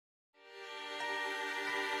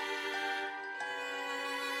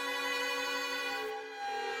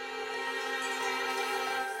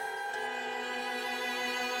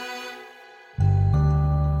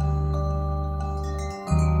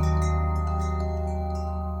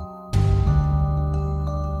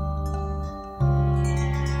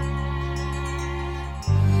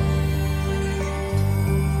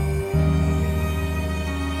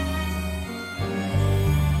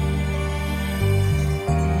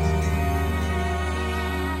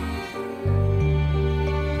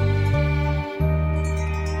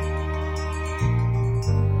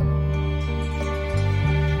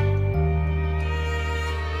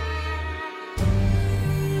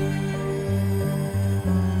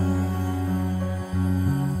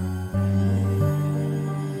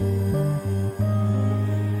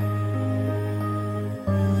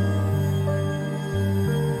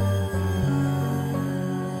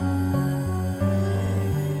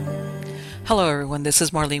Hello, everyone. This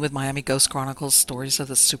is Marlene with Miami Ghost Chronicles Stories of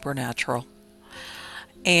the Supernatural.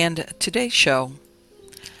 And today's show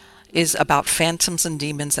is about phantoms and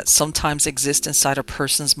demons that sometimes exist inside a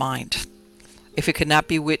person's mind. If it could not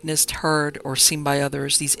be witnessed, heard, or seen by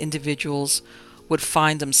others, these individuals would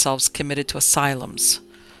find themselves committed to asylums.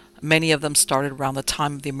 Many of them started around the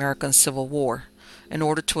time of the American Civil War in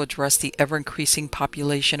order to address the ever increasing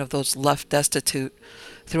population of those left destitute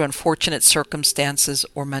through unfortunate circumstances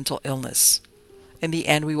or mental illness. In the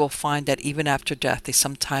end, we will find that even after death, they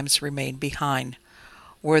sometimes remain behind,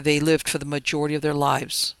 where they lived for the majority of their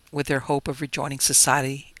lives, with their hope of rejoining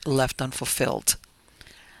society left unfulfilled.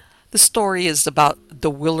 The story is about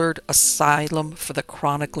the Willard Asylum for the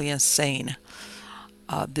Chronically Insane.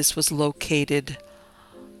 This was located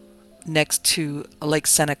next to Lake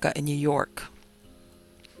Seneca in New York.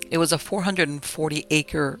 It was a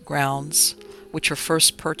 440-acre grounds, which were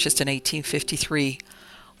first purchased in 1853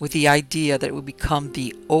 with the idea that it would become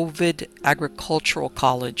the Ovid Agricultural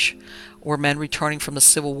College, where men returning from the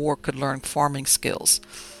Civil War could learn farming skills.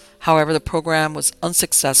 However, the program was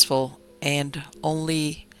unsuccessful, and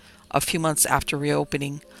only a few months after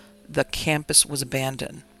reopening, the campus was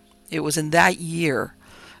abandoned. It was in that year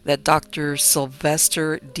that Dr.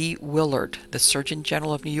 Sylvester D. Willard, the Surgeon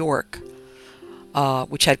General of New York,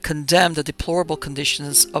 which had condemned the deplorable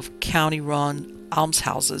conditions of county-run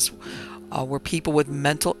almshouses, where people with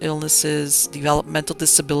mental illnesses, developmental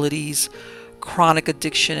disabilities, chronic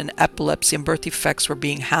addiction, and epilepsy and birth defects were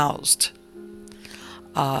being housed.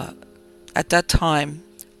 At that time,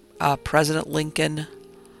 President Lincoln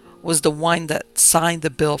was the one that signed the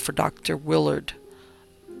bill for Dr. Willard's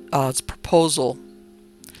proposal,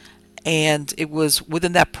 and it was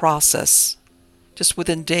within that process, just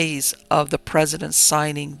within days of the president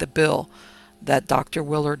signing the bill, that Dr.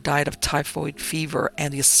 Willard died of typhoid fever,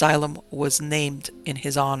 and the asylum was named in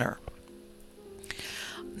his honor.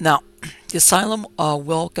 Now, the asylum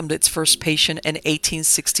welcomed its first patient in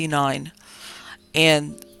 1869,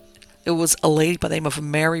 and it was a lady by the name of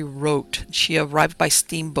Mary Rote. She arrived by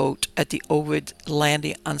steamboat at the Ovid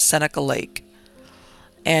landing on Seneca Lake,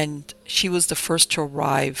 and she was the first to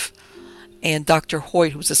arrive. And Dr.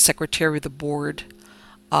 Hoyt, who was the secretary of the board,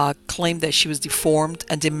 claimed that she was deformed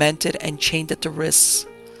and demented and chained at the wrists.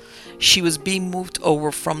 She was being moved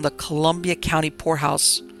over from the Columbia County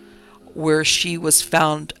poorhouse, where she was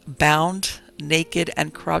found bound, naked,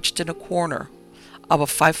 and crouched in a corner of a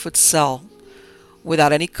 5-foot cell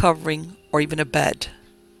without any covering or even a bed.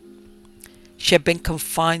 She had been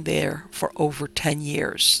confined there for over 10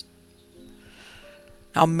 years.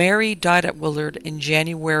 Now, Mary died at Willard in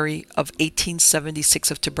January of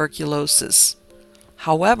 1876 of tuberculosis.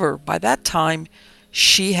 However, by that time,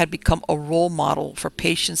 she had become a role model for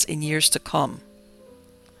patients in years to come.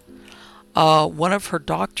 One of her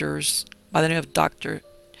doctors, by the name of Dr.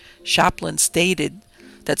 Chaplin, stated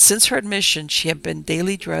that since her admission, she had been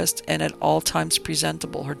daily dressed and at all times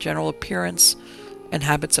presentable. Her general appearance and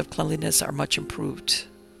habits of cleanliness are much improved.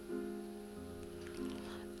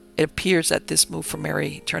 It appears that this move for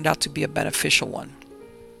Mary turned out to be a beneficial one.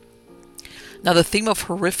 Now, the theme of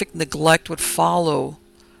horrific neglect would follow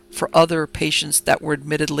for other patients that were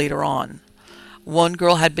admitted later on. One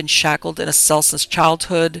girl had been shackled in a cell since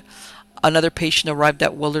childhood. Another patient arrived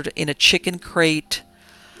at Willard in a chicken crate.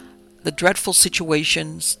 The dreadful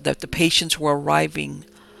situations that the patients were arriving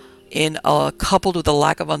in, coupled with a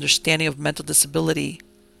lack of understanding of mental disability,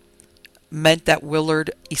 meant that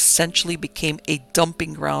Willard essentially became a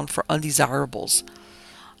dumping ground for undesirables.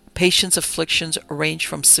 Patients' afflictions range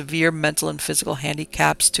from severe mental and physical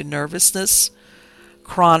handicaps to nervousness,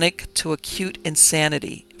 chronic to acute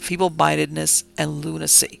insanity, feeble-mindedness, and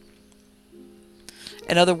lunacy.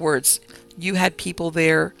 In other words, you had people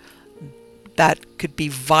there that could be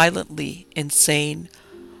violently insane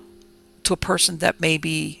to a person that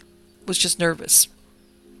maybe was just nervous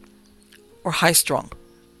or high-strung.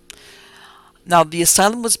 Now, the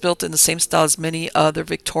asylum was built in the same style as many other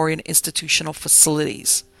Victorian institutional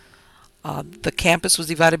facilities. The campus was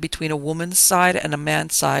divided between a woman's side and a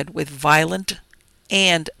man's side, with violent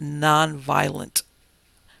and non-violent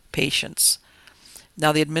patients.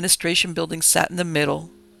 Now, the administration building sat in the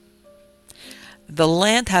middle. The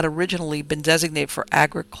land had originally been designated for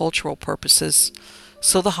agricultural purposes,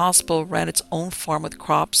 so the hospital ran its own farm with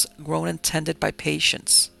crops grown and tended by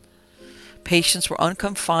patients. Patients were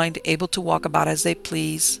unconfined, able to walk about as they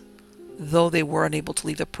please, though they were unable to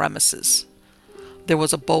leave the premises. There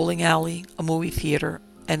was a bowling alley, a movie theater,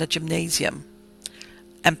 and a gymnasium,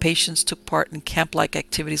 and patients took part in camp-like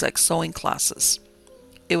activities like sewing classes.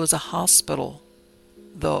 It was a hospital,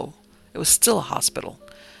 though. It was still a hospital.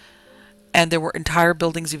 And there were entire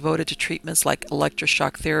buildings devoted to treatments like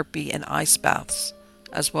electroshock therapy and ice baths,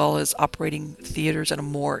 as well as operating theaters and a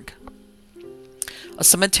morgue. A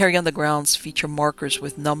cemetery on the grounds featured markers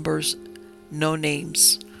with numbers, no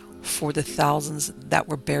names, for the thousands that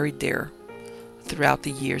were buried there throughout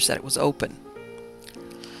the years that it was open.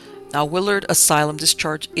 Now, Willard Asylum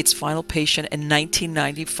discharged its final patient in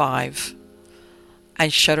 1995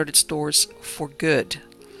 and shuttered its doors for good.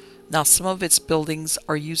 Now, some of its buildings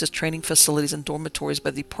are used as training facilities and dormitories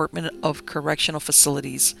by the Department of Correctional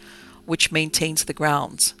Facilities, which maintains the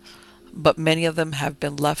grounds, but many of them have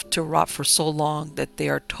been left to rot for so long that they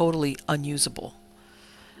are totally unusable.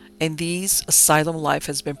 In these, asylum life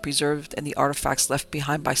has been preserved and the artifacts left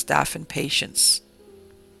behind by staff and patients.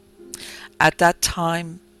 At that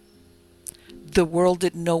time, the world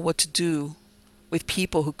didn't know what to do with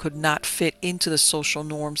people who could not fit into the social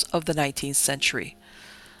norms of the 19th century,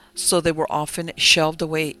 so they were often shelved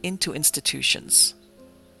away into institutions.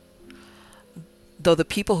 Though the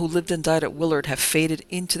people who lived and died at Willard have faded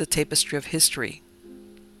into the tapestry of history,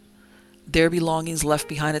 their belongings left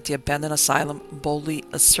behind at the abandoned asylum boldly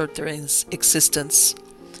assert their existence.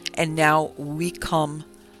 And now we come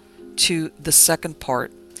to the second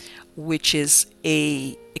part, which is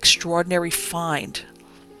a extraordinary find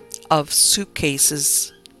of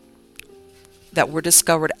suitcases that were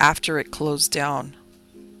discovered after it closed down,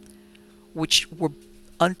 which were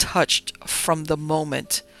untouched from the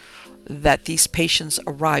moment that these patients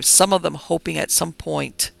arrived, some of them hoping at some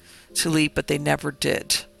point to leave, but they never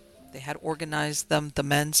did. They had organized them, the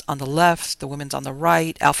men's on the left, the women's on the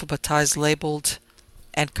right, alphabetized, labeled,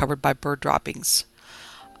 and covered by bird droppings.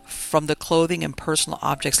 From the clothing and personal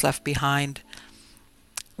objects left behind,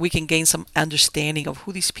 we can gain some understanding of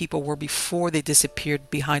who these people were before they disappeared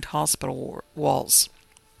behind hospital walls.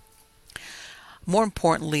 More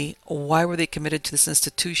importantly, why were they committed to this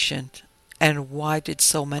institution, and why did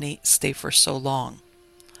so many stay for so long?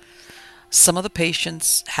 Some of the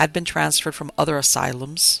patients had been transferred from other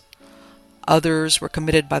asylums. Others were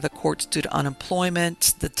committed by the courts due to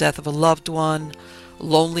unemployment, the death of a loved one,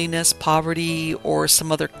 loneliness, poverty, or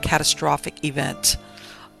some other catastrophic event.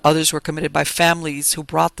 Others were committed by families who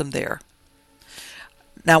brought them there.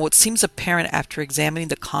 Now, what seems apparent after examining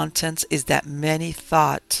the contents is that many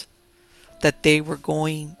thought that they were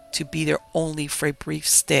going to be there only for a brief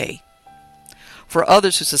stay. For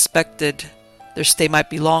others who suspected their stay might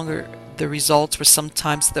be longer, the results were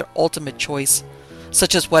sometimes their ultimate choice,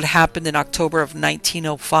 such as what happened in October of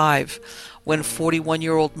 1905 when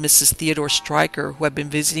 41-year-old Mrs. Theodore Stryker, who had been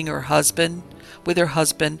visiting her husband,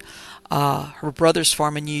 her brother's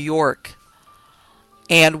farm in New York,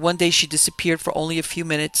 and one day she disappeared for only a few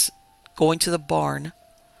minutes, going to the barn,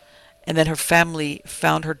 and then her family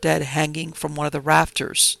found her dead hanging from one of the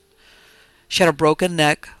rafters. She had a broken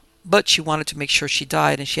neck, but she wanted to make sure she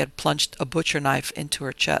died, and she had plunged a butcher knife into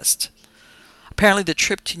her chest. Apparently the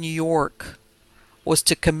trip to New York was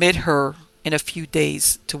to commit her in a few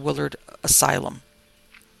days to Willard Asylum.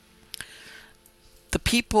 The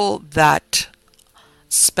people that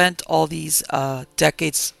spent all these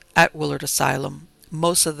decades at Willard Asylum,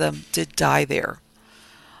 most of them did die there.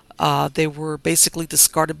 They were basically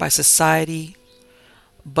discarded by society,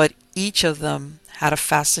 but each of them had a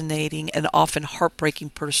fascinating and often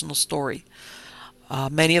heartbreaking personal story.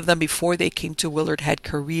 Many of them, before they came to Willard, had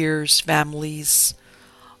careers, families,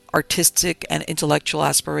 artistic and intellectual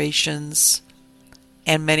aspirations,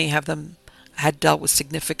 and many of them had dealt with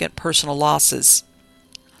significant personal losses.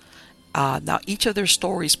 Now, each of their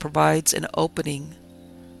stories provides an opening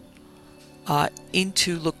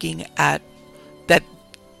into looking at that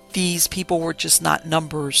these people were just not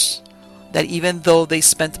numbers, that even though they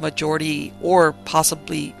spent the majority or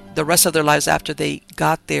possibly the rest of their lives after they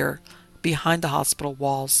got there behind the hospital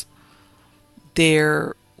walls,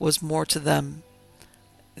 there was more to them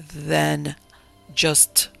than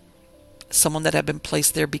just someone that had been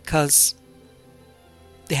placed there because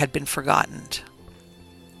they had been forgotten.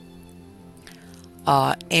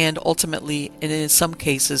 And ultimately, and in some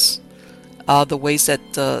cases, the ways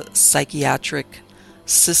that the psychiatric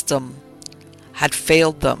system had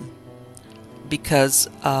failed them, because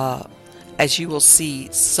as you will see,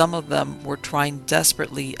 some of them were trying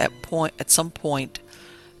desperately at some point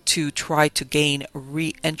to try to gain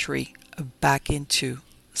re-entry back into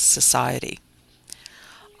society.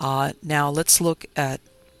 Now let's look at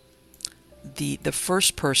the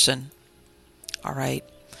first person. All right,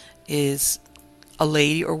 is a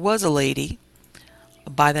lady, or was a lady,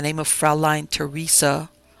 by the name of Fraulein Teresa,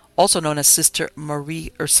 also known as Sister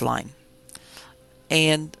Marie Ursuline.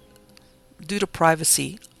 And due to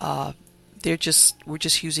privacy, we're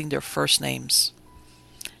just using their first names.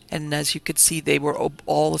 And as you could see, they were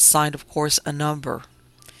all assigned, of course, a number.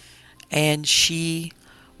 And she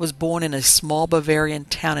was born in a small Bavarian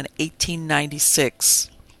town in 1896.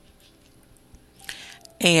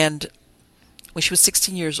 And when she was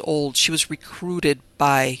 16 years old, she was recruited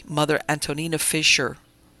by Mother Antonina Fisher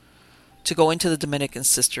to go into the Dominican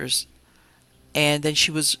Sisters. And then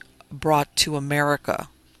she was brought to America,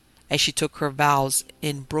 and she took her vows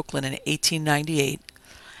in Brooklyn in 1898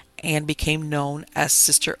 and became known as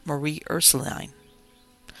Sister Marie Ursuline.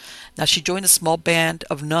 Now, she joined a small band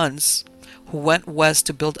of nuns who went west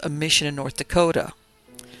to build a mission in North Dakota.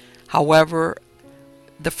 However,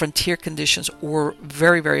 the frontier conditions were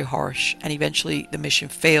very, very harsh, and eventually the mission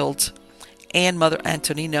failed, and Mother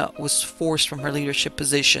Antonina was forced from her leadership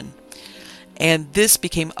position. And this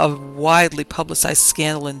became a widely publicized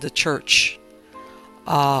scandal in the church.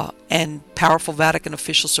 And powerful Vatican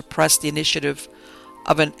officials suppressed the initiative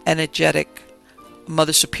of an energetic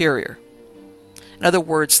Mother Superior. In other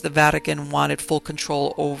words, the Vatican wanted full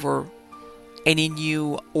control over any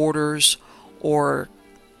new orders or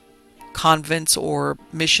convents or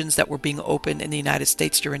missions that were being opened in the United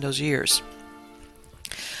States during those years.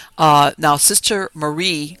 Now, Sister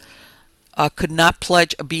Marie could not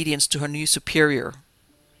pledge obedience to her new superior,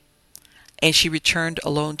 and she returned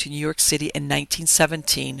alone to New York City in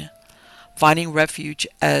 1917, finding refuge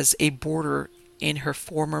as a boarder in her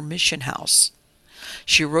former mission house.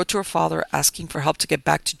 She wrote to her father asking for help to get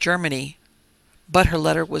back to Germany, but her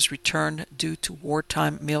letter was returned due to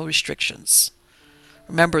wartime mail restrictions.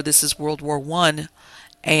 Remember, this is World War I,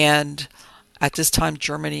 and at this time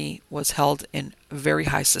Germany was held in very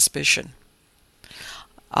high suspicion.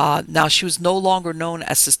 Now, she was no longer known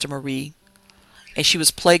as Sister Marie, and she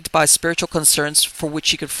was plagued by spiritual concerns for which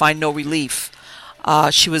she could find no relief.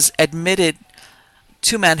 She was admitted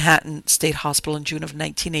to Manhattan State Hospital in June of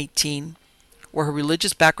 1918, where her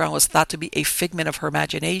religious background was thought to be a figment of her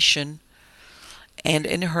imagination. And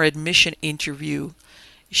in her admission interview,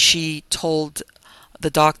 she told the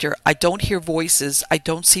doctor, "I don't hear voices, I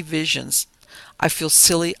don't see visions. I feel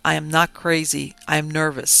silly, I am not crazy, I am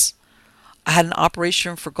nervous. I had an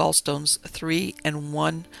operation for gallstones 3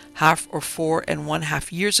 1/2 or 4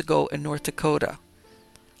 1/2 years ago in North Dakota.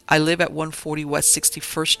 I live at 140 West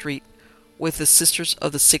 61st Street with the Sisters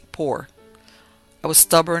of the Sick Poor. I was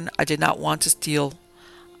stubborn, I did not want to steal.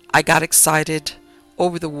 I got excited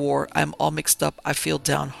over the war, I'm all mixed up, I feel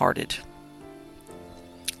downhearted."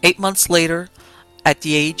 8 months later, at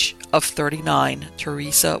the age of 39,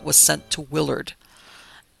 Teresa was sent to Willard,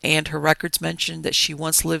 and her records mention that she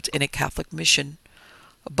once lived in a Catholic mission,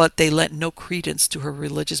 but they lent no credence to her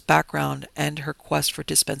religious background and her quest for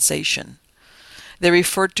dispensation. They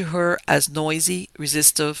referred to her as noisy,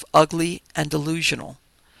 resistive, ugly, and delusional.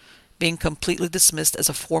 Being completely dismissed as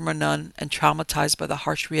a former nun and traumatized by the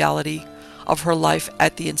harsh reality of her life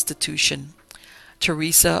at the institution,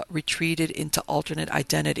 Teresa retreated into alternate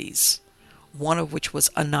identities, one of which was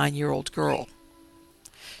a 9-year-old girl.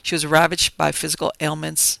 She was ravaged by physical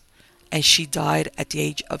ailments, and she died at the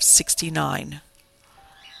age of 69.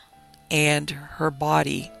 And her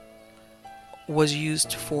body was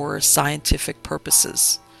used for scientific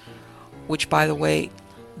purposes, which, by the way,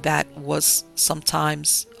 that was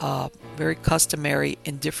sometimes very customary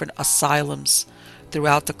in different asylums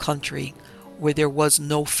throughout the country where there was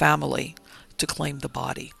no family to claim the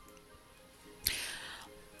body.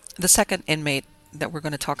 The second inmate that we're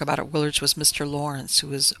going to talk about at Willard's was Mr. Lawrence, who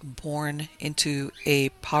was born into a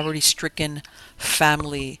poverty-stricken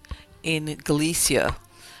family in Galicia,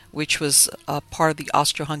 which was part of the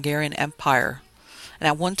Austro-Hungarian Empire. And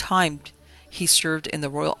at one time, he served in the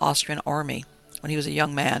Royal Austrian Army when he was a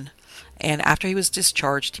young man. And after he was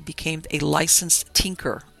discharged, he became a licensed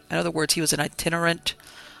tinker. In other words, he was an itinerant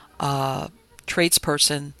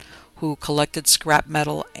tradesperson who collected scrap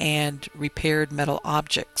metal and repaired metal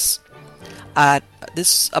objects.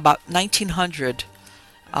 This about 1900,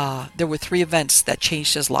 there were 3 events that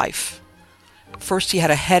changed his life. First, he had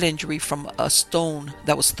a head injury from a stone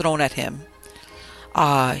that was thrown at him.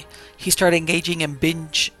 He started engaging in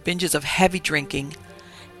binges of heavy drinking,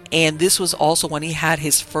 and this was also when he had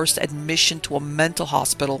his first admission to a mental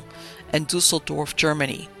hospital in Dusseldorf,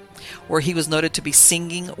 Germany, where he was noted to be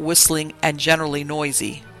singing, whistling, and generally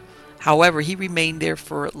noisy. However, he remained there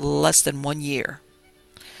for less than 1 year.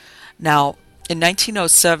 Now, in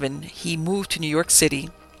 1907, he moved to New York City,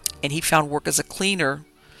 and he found work as a cleaner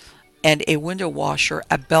and a window washer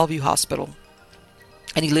at Bellevue Hospital.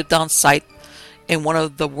 And he lived on site in one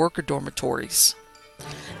of the worker dormitories.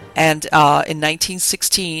 And in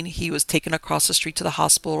 1916, he was taken across the street to the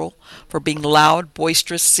hospital for being loud,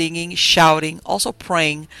 boisterous, singing, shouting, also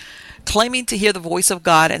praying claiming to hear the voice of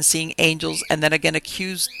God and seeing angels, and then again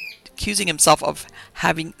accusing himself of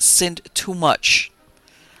having sinned too much.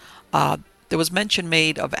 Uh, there was mention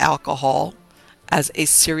made of alcohol as a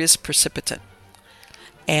serious precipitant.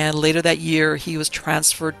 And later that year, he was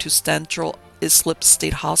transferred to Central Islip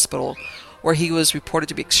State Hospital, where he was reported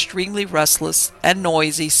to be extremely restless and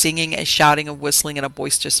noisy, singing and shouting and whistling in a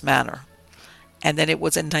boisterous manner. And then it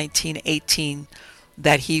was in 1918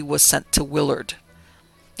 that he was sent to Willard.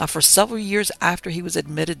 Now, for several years after he was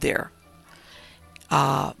admitted there,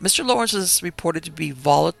 Mr. Lawrence was reported to be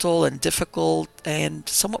volatile and difficult and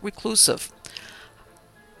somewhat reclusive.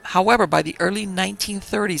 However, by the early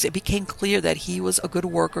 1930s, it became clear that he was a good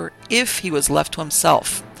worker if he was left to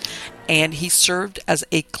himself. And he served as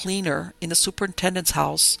a cleaner in the superintendent's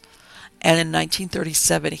house. And in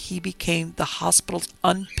 1937, he became the hospital's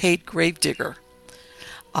unpaid gravedigger.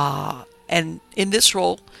 And in this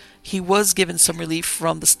role, he was given some relief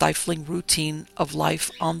from the stifling routine of life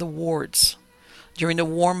on the wards. During the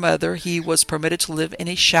warm weather, he was permitted to live in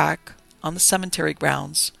a shack on the cemetery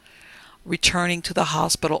grounds, returning to the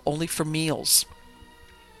hospital only for meals.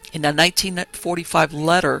 In a 1945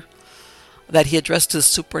 letter that he addressed to the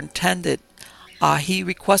superintendent, he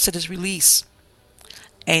requested his release.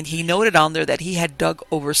 And he noted on there that he had dug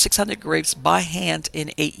over 600 graves by hand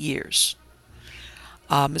in 8 years.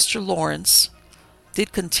 Mr. Lawrence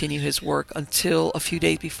did continue his work until a few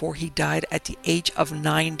days before he died at the age of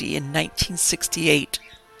 90 in 1968.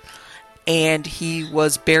 And he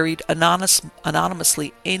was buried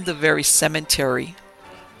anonymously in the very cemetery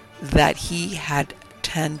that he had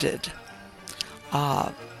tended.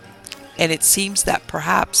 And it seems that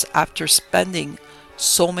perhaps after spending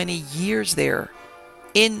so many years there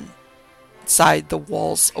inside the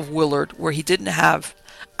walls of Willard, where he didn't have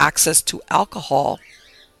access to alcohol,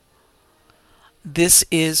 this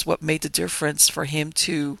is what made the difference for him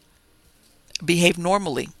to behave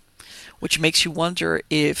normally, which makes you wonder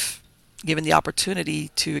if, given the opportunity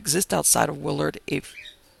to exist outside of Willard, if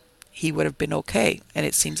he would have been okay. And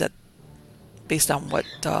it seems that, based on what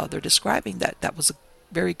they're describing, that was a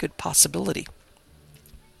very good possibility.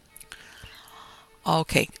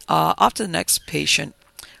 Okay, off to the next patient.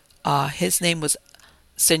 His name was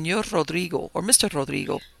Senor Rodrigo, or Mr.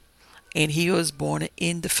 Rodrigo, and he was born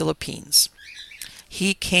in the Philippines.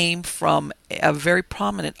 He came from a very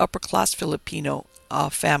prominent upper-class Filipino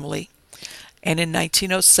family, and in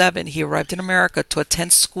 1907 he arrived in America to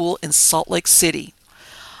attend school in Salt Lake City.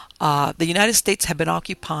 The United States had been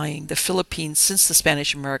occupying the Philippines since the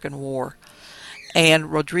Spanish-American War, and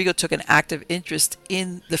Rodrigo took an active interest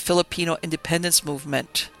in the Filipino independence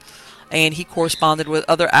movement, and he corresponded with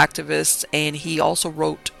other activists, and he also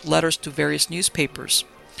wrote letters to various newspapers.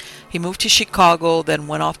 He moved to Chicago, then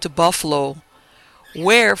went off to Buffalo,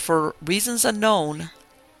 where, for reasons unknown,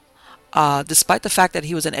 despite the fact that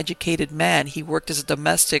he was an educated man, he worked as a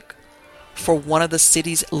domestic for one of the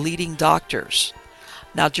city's leading doctors.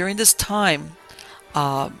 Now, during this time,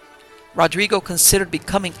 Rodrigo considered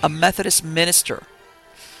becoming a Methodist minister,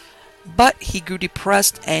 but he grew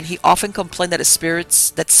depressed, and he often complained that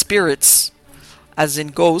spirits, as in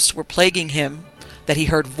ghosts, were plaguing him, that he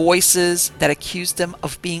heard voices that accused him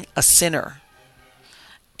of being a sinner.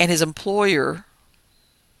 And his employer,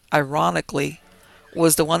 ironically,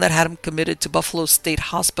 was the one that had him committed to Buffalo State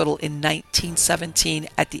Hospital in 1917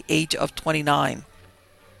 at the age of 29.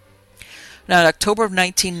 Now, in October of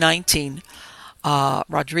 1919,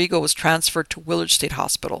 Rodrigo was transferred to Willard State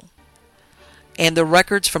Hospital. And the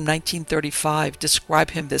records from 1935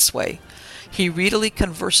 describe him this way. He readily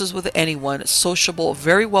converses with anyone, sociable,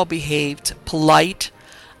 very well behaved, polite,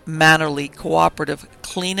 mannerly, cooperative,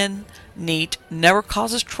 clean and neat, never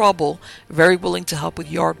causes trouble, very willing to help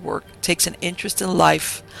with yard work, takes an interest in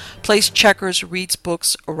life, plays checkers, reads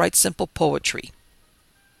books, or writes simple poetry.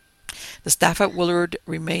 The staff at Willard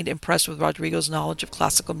remained impressed with Rodrigo's knowledge of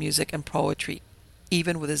classical music and poetry,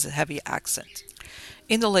 even with his heavy accent.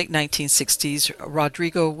 In the late 1960s,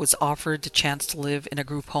 Rodrigo was offered the chance to live in a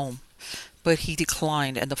group home, but he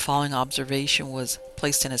declined, and the following observation was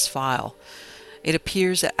placed in his file. It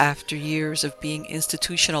appears that after years of being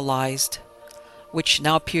institutionalized, which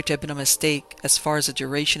now appear to have been a mistake as far as the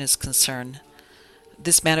duration is concerned,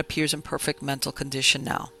 this man appears in perfect mental condition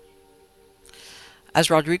now. As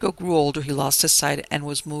Rodrigo grew older, he lost his sight and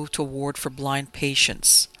was moved to a ward for blind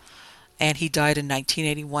patients. And he died in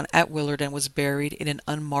 1981 at Willard and was buried in an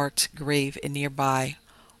unmarked grave in nearby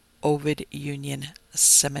Ovid Union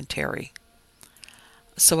Cemetery.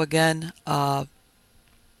 So again,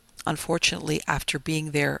 unfortunately, after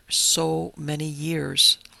being there so many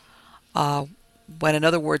years, when in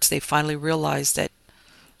other words they finally realized that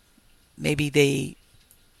maybe they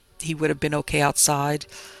he would have been okay outside.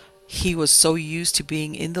 He was so used to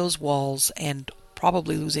being in those walls and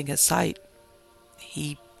probably losing his sight.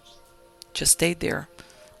 He just stayed there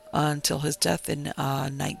until his death in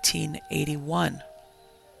 1981.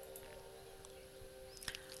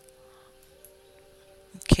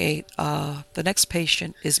 Okay, the next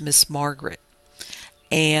patient is Miss Margaret,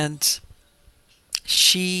 and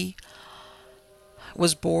she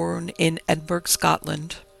was born in Edinburgh,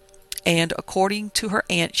 Scotland. And according to her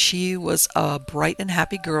aunt, she was a bright and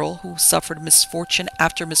happy girl who suffered misfortune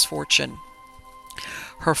after misfortune.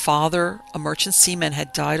 Her father, a merchant seaman,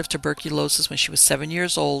 had died of tuberculosis when she was 7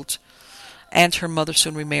 years old, and her mother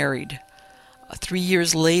soon remarried. 3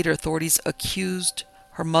 years later, authorities accused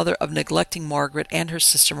her mother of neglecting Margaret and her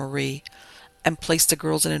sister Marie and placed the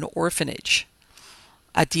girls in an orphanage.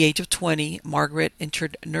 At the age of 20, Margaret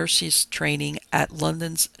entered nurse's training at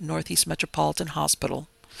London's Northeast Metropolitan Hospital.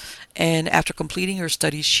 And after completing her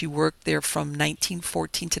studies, she worked there from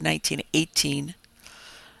 1914 to 1918,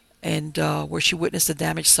 and where she witnessed the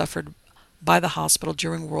damage suffered by the hospital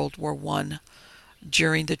during World War I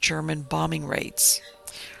during the German bombing raids.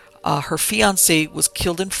 Her fiancé was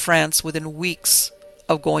killed in France within weeks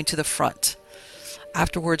of going to the front.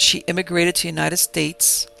 Afterwards, she immigrated to the United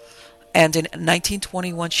States, and in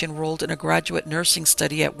 1921 she enrolled in a graduate nursing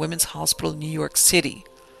study at Women's Hospital in New York City.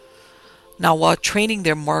 Now, while training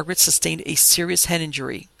there, Margaret sustained a serious head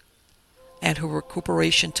injury, and her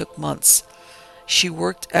recuperation took months. She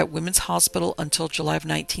worked at Women's Hospital until July of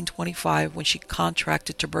 1925, when she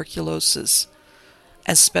contracted tuberculosis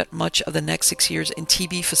and spent much of the next 6 years in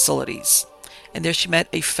TB facilities. And there she met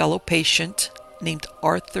a fellow patient named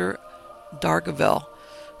Arthur Dargaville,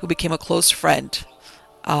 who became a close friend.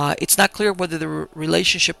 It's not clear whether the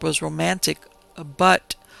relationship was romantic,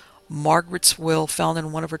 but Margaret's will, found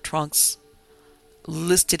in one of her trunks,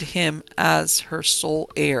 listed him as her sole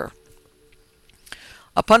heir.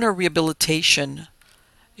 Upon her rehabilitation,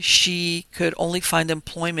 she could only find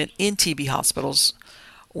employment in TB hospitals,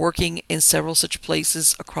 working in several such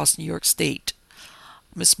places across New York State.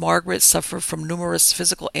 Miss Margaret suffered from numerous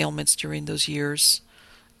physical ailments during those years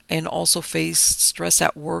and also faced stress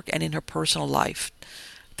at work and in her personal life.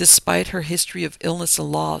 Despite her history of illness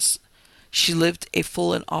and loss, she lived a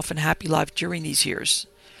full and often happy life during these years.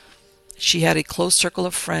 She had a close circle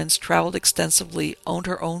of friends, traveled extensively, owned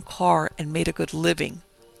her own car, and made a good living.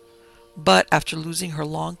 But after losing her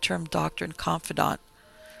long-term doctor and confidant,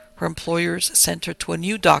 her employers sent her to a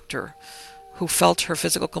new doctor who felt her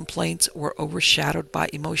physical complaints were overshadowed by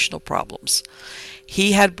emotional problems.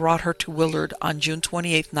 He had brought her to Willard on June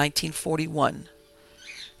 28, 1941.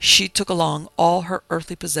 She took along all her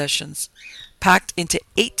earthly possessions, packed into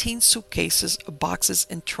 18 suitcases, boxes,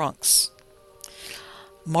 and trunks.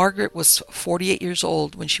 Margaret was 48 years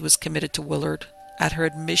old when she was committed to Willard. At her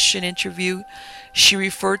admission interview, she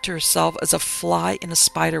referred to herself as a fly in a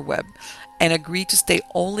spider web and agreed to stay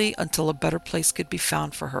only until a better place could be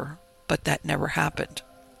found for her, but that never happened.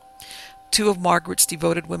 Two of Margaret's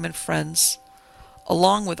devoted women friends,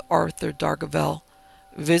 along with Arthur Dargaville,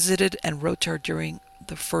 visited and wrote to her during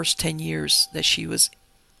the first 10 years that she was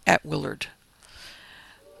at Willard.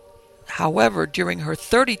 However, during her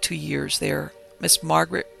 32 years there, Miss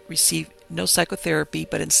Margaret received no psychotherapy,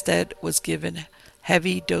 but instead was given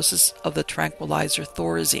heavy doses of the tranquilizer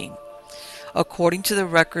Thorazine. According to the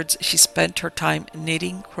records, she spent her time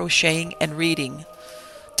knitting, crocheting, and reading.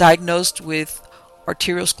 Diagnosed with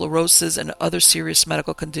arteriosclerosis and other serious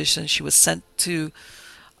medical conditions, she was sent to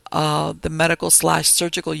the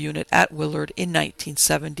medical/surgical unit at Willard in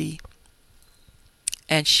 1970,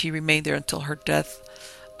 and she remained there until her death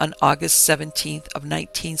on August 17th of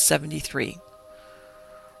 1973.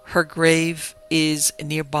 Her grave is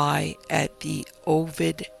nearby at the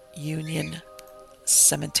Ovid Union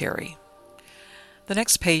Cemetery. The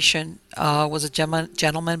next patient was a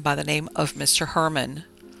gentleman by the name of Mr. Herman,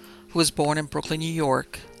 who was born in Brooklyn, New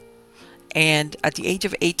York. And at the age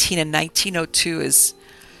of 18 in 1902,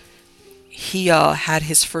 he had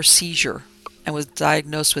his first seizure and was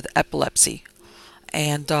diagnosed with epilepsy.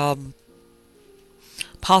 And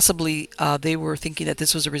possibly they were thinking that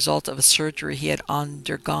this was a result of a surgery he had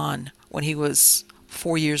undergone when he was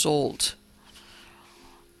 4 years old.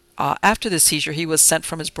 After the seizure, he was sent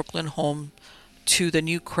from his Brooklyn home to the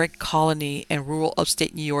New Craig Colony in rural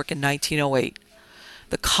upstate New York in 1908.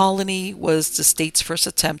 The colony was the state's first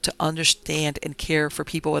attempt to understand and care for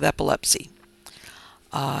people with epilepsy.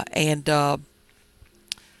 And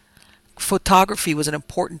photography was an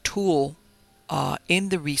important tool in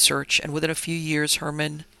the research, and within a few years,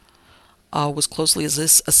 Herman was closely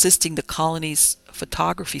assisting the colony's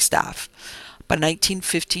photography staff. By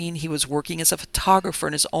 1915, he was working as a photographer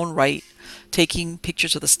in his own right, taking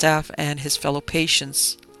pictures of the staff and his fellow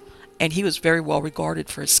patients, and he was very well regarded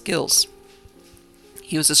for his skills.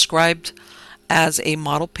 He was described as a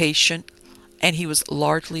model patient, and he was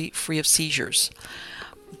largely free of seizures.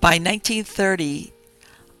 By 1930,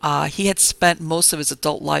 he had spent most of his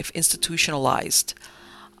adult life institutionalized.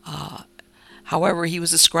 However, he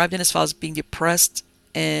was described in his files as being depressed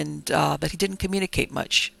and that he didn't communicate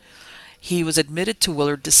much. He was admitted to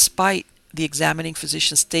Willard despite the examining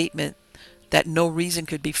physician's statement that no reason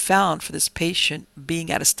could be found for this patient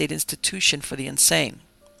being at a state institution for the insane.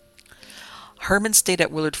 Herman stayed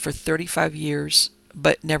at Willard for 35 years,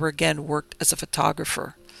 but never again worked as a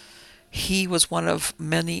photographer. He was one of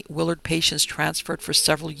many Willard patients transferred for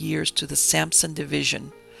several years to the Sampson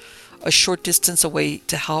Division, a short distance away,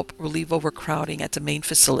 to help relieve overcrowding at the main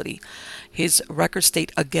facility. His records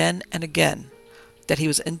state again and again that he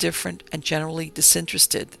was indifferent and generally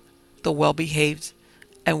disinterested, though well-behaved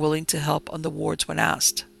and willing to help on the wards when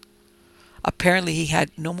asked. Apparently, he had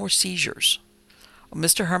no more seizures. When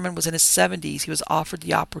Mr. Herman was in his 70s, he was offered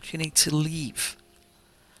the opportunity to leave.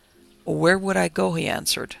 "Where would I go?" he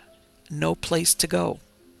answered. "No place to go."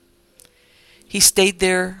 He stayed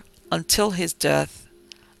there until his death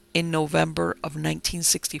in November of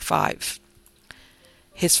 1965.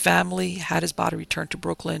 His family had his body returned to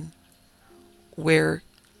Brooklyn, where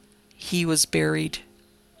he was buried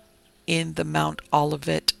in the Mount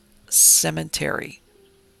Olivet Cemetery.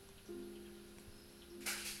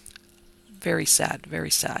 Very sad, very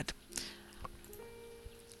sad.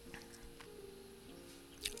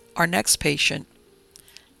 Our next patient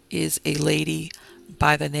is a lady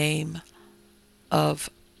by the name of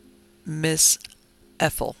Miss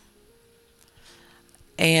Ethel.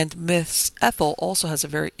 And Miss Ethel also has a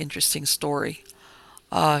very interesting story.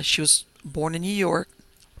 She was born in New York,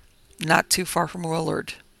 not too far from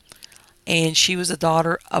Willard, and she was the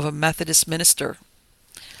daughter of a Methodist minister.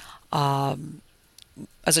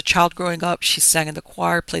 As a child growing up, she sang in the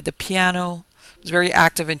choir, played the piano, was very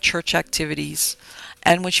active in church activities,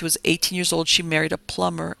 and when she was 18 years old, she married a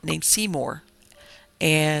plumber named Seymour,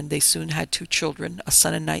 and they soon had 2 children, a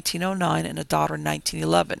son in 1909 and a daughter in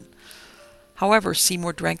 1911. However,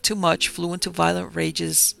 Seymour drank too much, flew into violent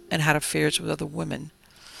rages, and had affairs with other women.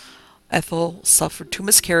 Ethel suffered 2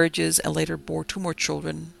 miscarriages and later bore 2 more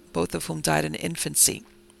children, both of whom died in infancy.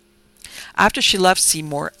 After she left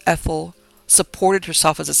Seymour, Ethel supported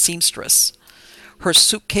herself as a seamstress. Her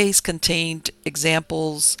suitcase contained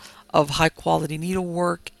examples of high-quality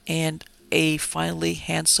needlework and a finely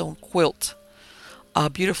hand-sewn quilt, a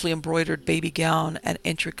beautifully embroidered baby gown, and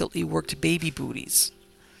intricately worked baby booties.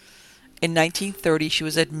 In 1930, she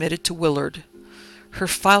was admitted to Willard. Her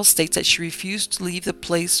file states that she refused to leave the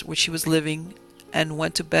place where she was living and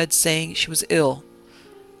went to bed saying she was ill.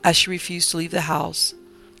 As she refused to leave the house,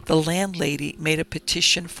 the landlady made a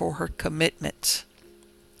petition for her commitment.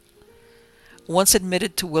 Once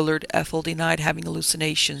admitted to Willard, Ethel denied having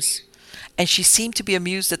hallucinations, and she seemed to be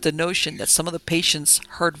amused at the notion that some of the patients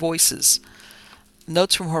heard voices.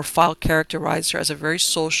 Notes from her file characterized her as a very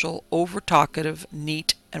social, over-talkative,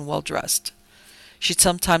 neat, and well-dressed. She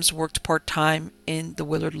sometimes worked part-time in the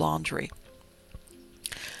Willard laundry.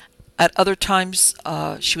 At other times,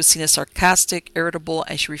 she was seen as sarcastic, irritable,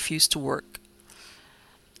 and she refused to work.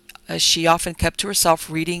 She often kept to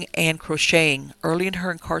herself, reading and crocheting. Early in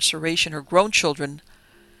her incarceration, her grown children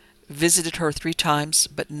visited her 3 times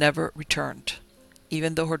but never returned,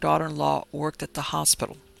 even though her daughter-in-law worked at the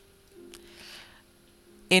hospital.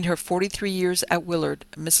 In her 43 years at Willard,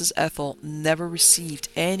 Mrs. Ethel never received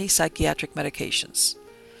any psychiatric medications.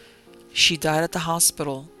 She died at the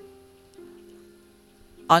hospital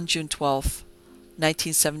on June 12,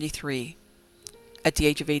 1973, at the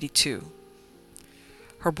age of 82.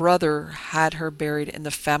 Her brother had her buried in the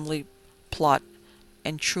family plot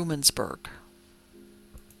in Trumansburg.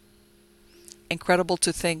 Incredible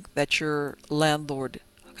to think that your landlord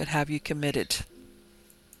could have you committed.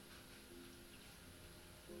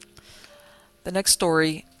 The next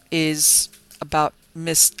story is about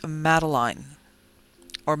Miss Madeline,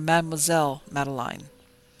 or Mademoiselle Madeline.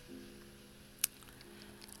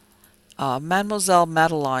 Mademoiselle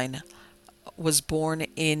Madeline was born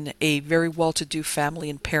in a very well-to-do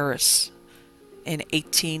family in Paris in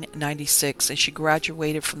 1896, and she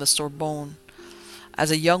graduated from the Sorbonne.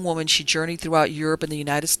 As a young woman, she journeyed throughout Europe and the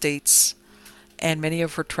United States, and many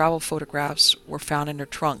of her travel photographs were found in her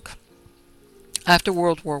trunk. After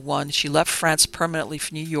World War I, she left France permanently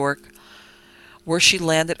for New York, where she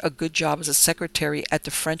landed a good job as a secretary at the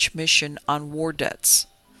French mission on war debts.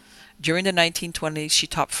 During the 1920s, she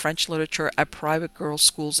taught French literature at private girls'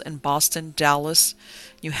 schools in Boston, Dallas,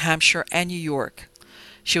 New Hampshire, and New York.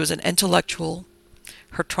 She was an intellectual.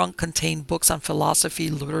 Her trunk contained books on philosophy,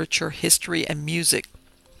 literature, history, and music.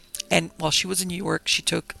 And while she was in New York, she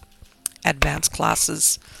took advanced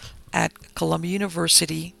classes at Columbia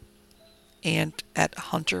University and at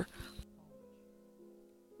Hunter.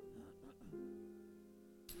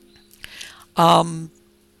 Um,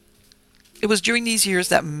 it was during these years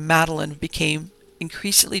that Madeline became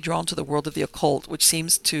increasingly drawn to the world of the occult, which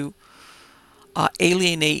seems to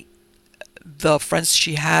alienate the friends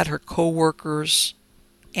she had, her co-workers,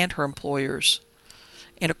 and her employers.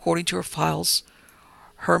 And according to her files,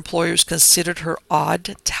 her employers considered her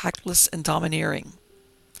odd, tactless, and domineering.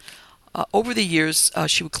 Over the years,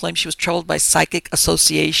 she would claim she was troubled by psychic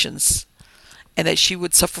associations and that she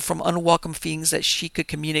would suffer from unwelcome feelings that she could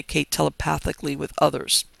communicate telepathically with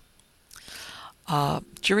others.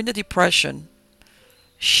 During the Depression,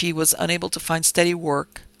 she was unable to find steady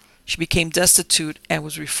work. She became destitute and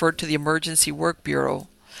was referred to the Emergency Work Bureau.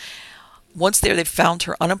 Once there, they found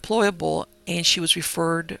her unemployable and she was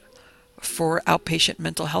referred for outpatient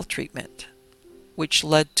mental health treatment, which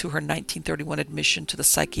led to her 1931 admission to the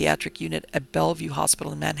psychiatric unit at Bellevue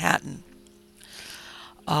Hospital in Manhattan.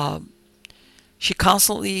 She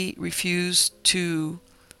constantly refused to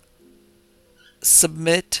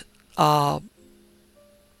submit, and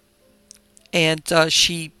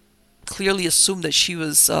she clearly assumed that she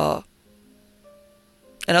was, in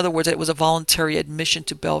other words, that it was a voluntary admission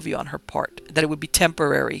to Bellevue on her part, that it would be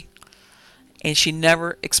temporary, and she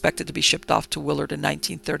never expected to be shipped off to Willard in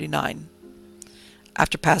 1939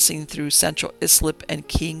 after passing through Central Islip and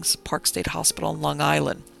Kings Park State Hospital in Long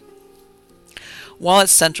Island. While at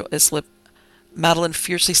Central Islip, Madeline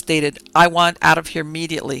fiercely stated, "I want out of here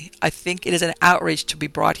immediately. I think it is an outrage to be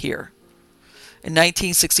brought here." In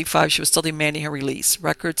 1965, she was still demanding her release.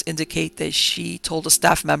 Records indicate that she told a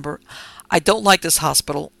staff member, "I don't like this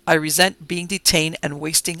hospital. I resent being detained and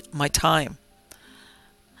wasting my time."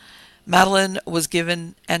 Madeline was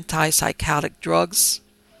given antipsychotic drugs.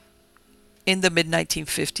 In the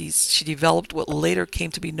mid-1950s, she developed what later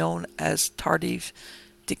came to be known as tardive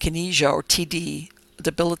dyskinesia, or TD, a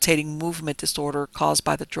debilitating movement disorder caused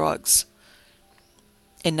by the drugs.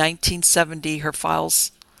 In 1970, her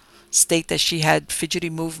files state that she had fidgety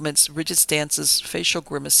movements, rigid stances, facial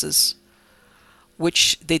grimaces,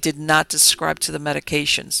 which they did not describe to the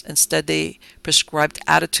medications. Instead, they prescribed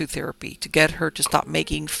attitude therapy to get her to stop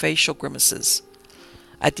making facial grimaces.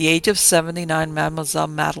 At the age of 79, Mademoiselle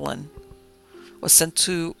Madeline was sent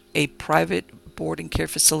to a private boarding care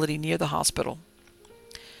facility near the hospital.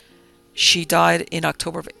 She died in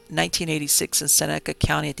October of 1986 in Seneca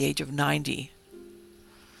County at the age of 90.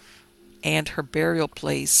 And her burial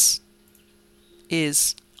place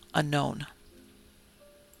is unknown.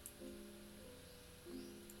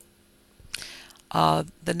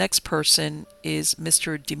 The next person is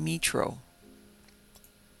Mr. Dimitro.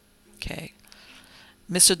 Okay.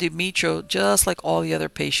 Mr. Dimitro, just like all the other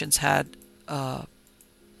patients, had a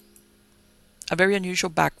very unusual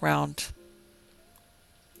background,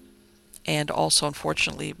 and also,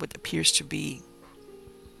 unfortunately, what appears to be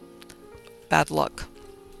bad luck.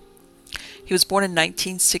 He was born in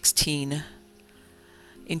 1916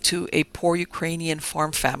 into a poor Ukrainian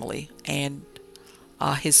farm family, and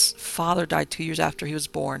his father died 2 years after he was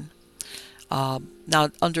born.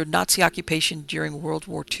 Now, under Nazi occupation during World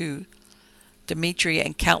War II, Dmitry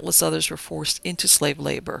and countless others were forced into slave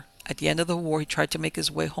labor. At the end of the war, he tried to make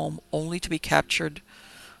his way home only to be captured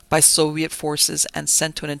by Soviet forces and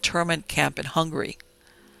sent to an internment camp in Hungary.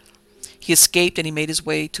 He escaped and he made his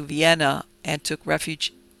way to Vienna and took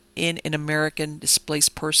refuge in an American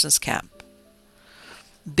displaced persons camp.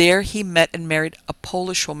 There he met and married a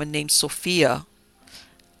Polish woman named Sophia,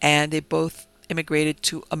 and they both immigrated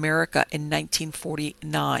to America in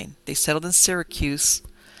 1949. They settled in Syracuse,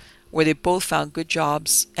 where they both found good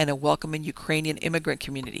jobs and a welcoming Ukrainian immigrant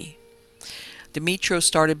community. Dimitro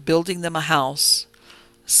started building them a house.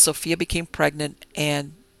 Sophia became pregnant,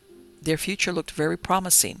 and their future looked very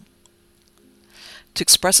promising. To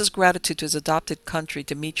express his gratitude to his adopted country,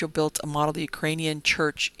 Dimitro built a model Ukrainian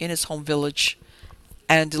church in his home village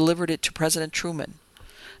and delivered it to President Truman.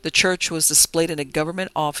 The church was displayed in a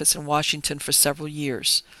government office in Washington for several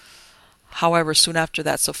years. However, soon after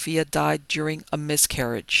that, Sophia died during a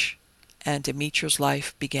miscarriage, and Dimitro's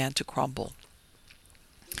life began to crumble.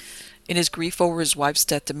 In his grief over his wife's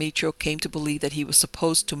death, Dimitro came to believe that he was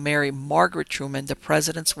supposed to marry Margaret Truman, the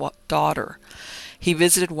president's daughter. He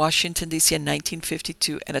visited Washington, D.C. in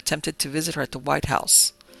 1952 and attempted to visit her at the White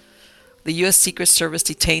House. The U.S. Secret Service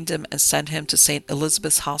detained him and sent him to St.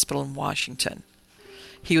 Elizabeth's Hospital in Washington.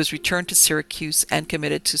 He was returned to Syracuse and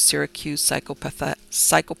committed to Syracuse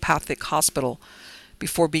Psychopathic Hospital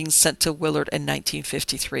before being sent to Willard in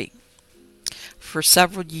 1953. For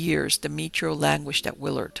several years, Demetrio languished at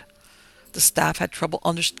Willard. The staff had trouble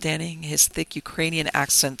understanding his thick Ukrainian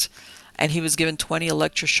accent, and he was given 20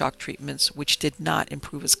 electroshock treatments, which did not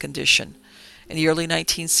improve his condition. In the early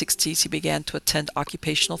 1960s, he began to attend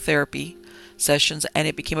occupational therapy sessions, and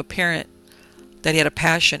it became apparent that he had a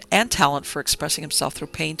passion and talent for expressing himself through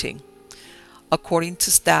painting. According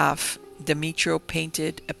to staff, Demetrio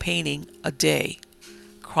painted a painting a day,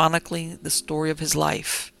 chronicling the story of his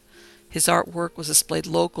life. His artwork was displayed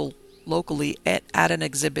locally at an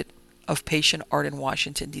exhibit of patient art in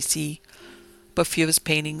Washington, D.C., but few of his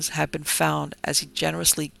paintings have been found, as he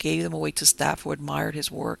generously gave them away to staff who admired his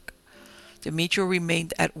work. Demetrio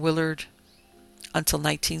remained at Willard until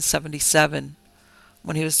 1977,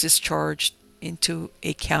 when he was discharged into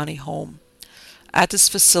a county home. At this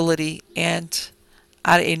facility and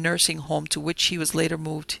at a nursing home to which he was later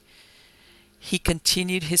moved, he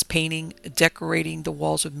continued his painting, decorating the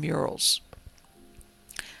walls with murals.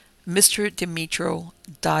 Mr. Demetrio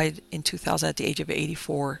died in 2000 at the age of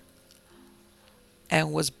 84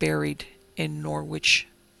 and was buried in Norwich,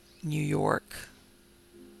 New York.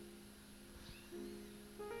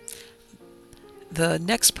 The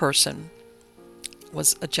next person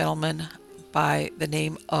was a gentleman by the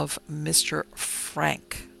name of Mr.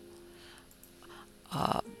 Frank.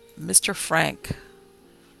 Mr. Frank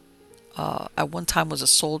at one time was a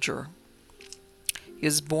soldier. He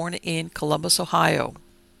was born in Columbus, Ohio.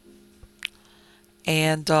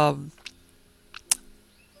 And the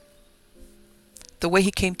way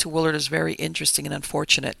he came to Willard is very interesting and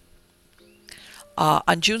unfortunate.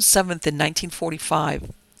 On June 7th in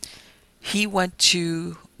 1945, he went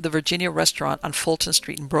to the Virginia restaurant on Fulton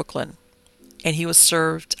Street in Brooklyn, and he was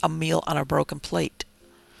served a meal on a broken plate.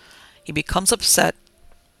 He becomes upset,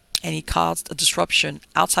 and he caused a disruption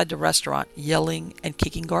outside the restaurant, yelling and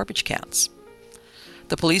kicking garbage cans.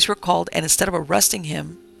 The police were called, and instead of arresting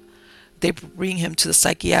him, they bring him to the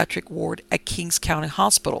psychiatric ward at Kings County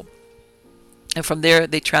Hospital. And from there,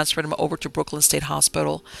 they transferred him over to Brooklyn State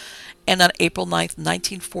Hospital. And on April 9th,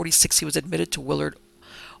 1946, he was admitted to Willard,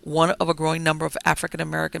 one of a growing number of African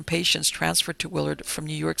American patients transferred to Willard from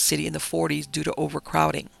New York City in the 40s due to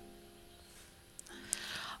overcrowding.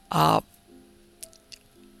 Mr.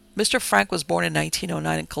 Frank was born in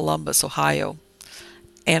 1909 in Columbus, Ohio.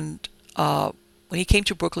 And when he came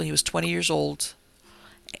to Brooklyn, he was 20 years old.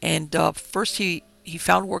 And first he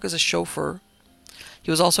found work as a chauffeur. He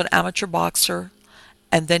was also an amateur boxer.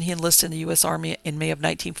 And then he enlisted in the U.S. Army in May of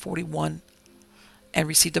 1941 and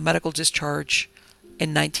received a medical discharge in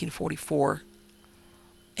 1944.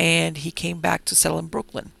 And he came back to settle in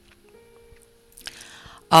Brooklyn.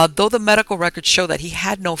 Though the medical records show that he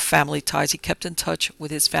had no family ties, he kept in touch with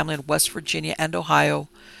his family in West Virginia and Ohio,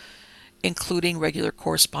 including regular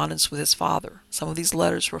correspondence with his father. Some of these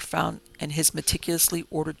letters were found in his meticulously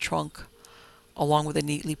ordered trunk, along with a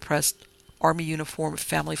neatly pressed Army uniform,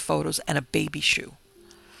 family photos, and a baby shoe.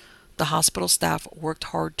 The hospital staff worked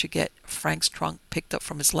hard to get Frank's trunk picked up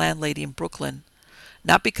from his landlady in Brooklyn,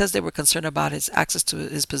 not because they were concerned about his access to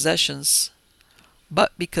his possessions,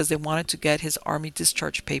 but because they wanted to get his Army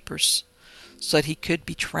discharge papers so that he could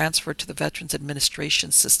be transferred to the Veterans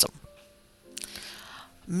Administration system.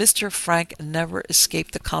 Mr. Frank never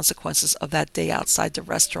escaped the consequences of that day outside the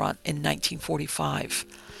restaurant in 1945.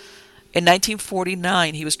 In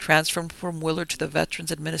 1949, he was transferred from Willard to the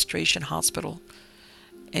Veterans Administration Hospital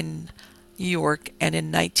in New York, and in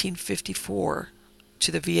 1954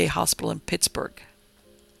 to the VA hospital in Pittsburgh.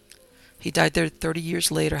 He died there 30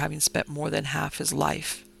 years later, having spent more than half his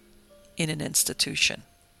life in an institution.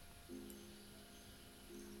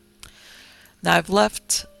 Now, I've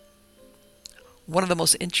left one of the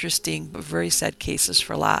most interesting but very sad cases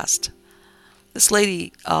for last. This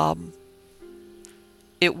lady,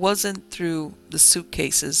 it wasn't through the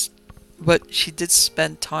suitcases, but she did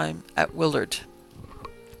spend time at Willard.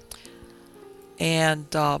 And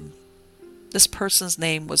this person's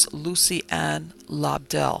name was Lucy Ann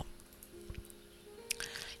Lobdell.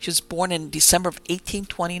 She was born in December of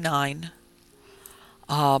 1829.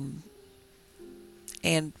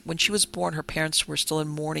 And when she was born, her parents were still in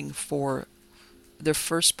mourning for their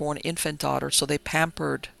firstborn infant daughter, so they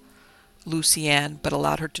pampered Lucy Ann, but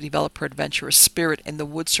allowed her to develop her adventurous spirit in the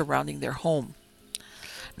woods surrounding their home.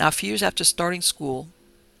 Now, a few years after starting school,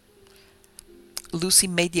 Lucy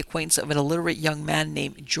made the acquaintance of an illiterate young man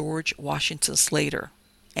named George Washington Slater,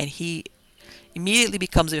 and he immediately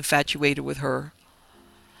becomes infatuated with her.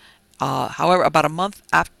 However, about a month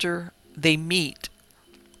after they meet,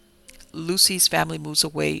 Lucy's family moves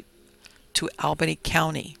away to Albany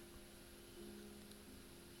County.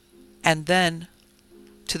 And then,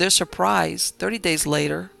 to their surprise, 30 days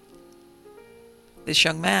later, this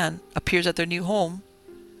young man appears at their new home,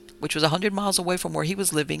 which was 100 miles away from where he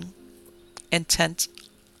was living, intent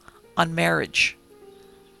on marriage.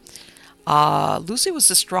 Lucy was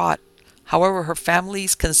distraught. However, her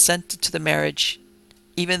families consented to the marriage,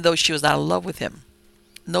 even though she was not in love with him.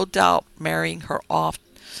 No doubt marrying her off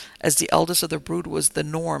as the eldest of the brood was the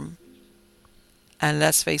norm, and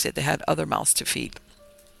let's face it, they had other mouths to feed.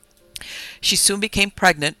 She soon became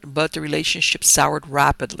pregnant, but the relationship soured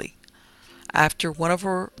rapidly. After one of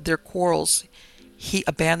their quarrels, he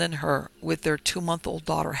abandoned her with their 2-month-old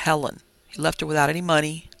daughter, Helen. He left her without any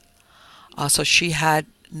money, so she had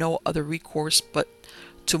no other recourse but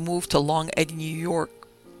to move to Long Eddy, New York,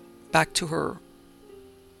 back to her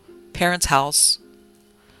parents' house.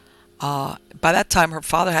 By that time, her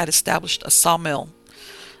father had established a sawmill.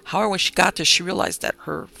 However, when she got there, she realized that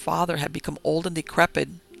her father had become old and decrepit,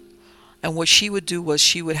 and what she would do was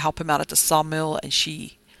she would help him out at the sawmill, and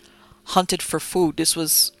she hunted for food.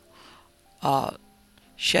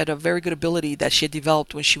 She had a very good ability that she had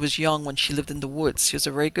developed when she was young, when she lived in the woods. She was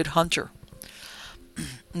a very good hunter.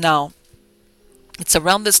 Now, it's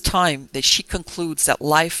around this time that she concludes that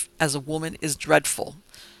life as a woman is dreadful.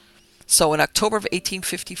 So in October of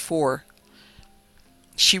 1854,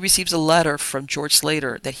 she receives a letter from George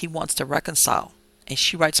Slater that he wants to reconcile. And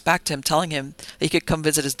she writes back to him telling him that he could come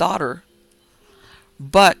visit his daughter.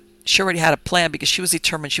 But she already had a plan because she was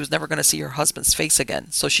determined she was never going to see her husband's face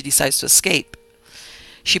again. So she decides to escape.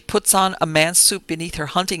 She puts on a man's suit beneath her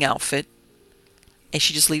hunting outfit, and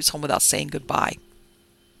she just leaves home without saying goodbye.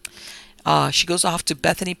 She goes off to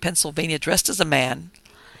Bethany, Pennsylvania, dressed as a man,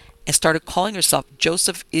 and started calling herself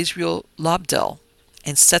Joseph Israel Lobdell,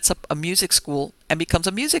 and sets up a music school and becomes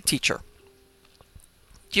a music teacher.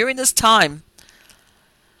 During this time,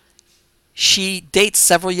 she dates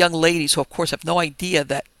several young ladies who, of course, have no idea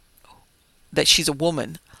that she's a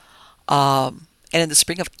woman. And in the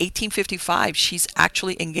spring of 1855, she's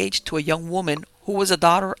actually engaged to a young woman who was a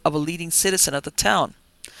daughter of a leading citizen of the town.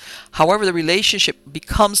 However, the relationship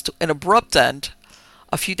becomes to an abrupt end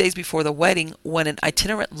a few days before the wedding, when an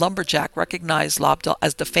itinerant lumberjack recognized Lobdell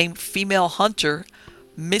as the famed female hunter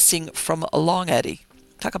missing from a Long Eddy.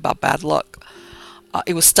 Talk about bad luck.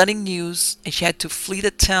 It was stunning news, and she had to flee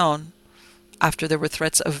the town after there were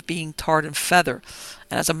threats of being tarred and feathered.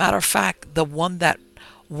 And as a matter of fact, the one that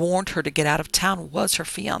warned her to get out of town was her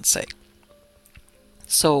fiancé.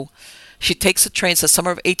 So she takes the train. It's the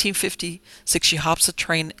summer of 1856. She hops the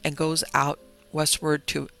train and goes out westward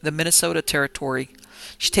to the Minnesota Territory.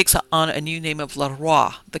 She takes on a new name of Le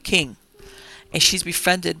Roi, the King. And she's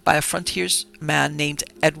befriended by a frontiersman named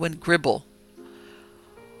Edwin Gribble.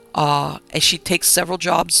 And she takes several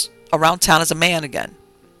jobs around town as a man again.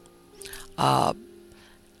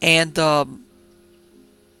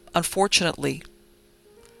 Unfortunately,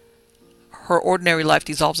 her ordinary life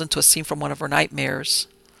dissolves into a scene from one of her nightmares,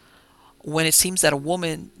 when it seems that a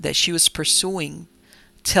woman that she was pursuing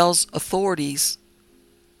tells authorities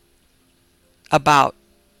about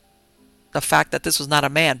the fact that this was not a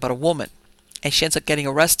man but a woman, and she ends up getting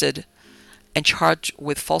arrested and charged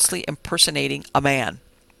with falsely impersonating a man.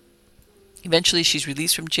 Eventually she's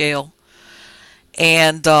released from jail,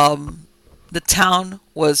 and the town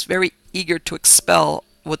was very eager to expel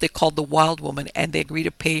what they called the wild woman, and they agreed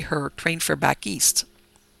to pay her train fare back east.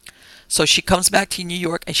 So she comes back to New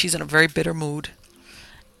York, and she's in a very bitter mood.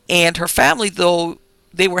 And her family, though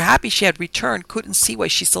they were happy she had returned, couldn't see why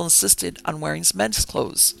she still insisted on wearing men's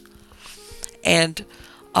clothes. And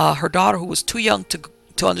her daughter, who was too young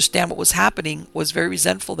to understand what was happening, was very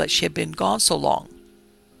resentful that she had been gone so long.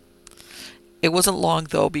 It wasn't long,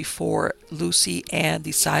 though, before Lucy Ann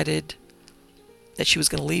decided that she was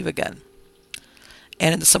going to leave again.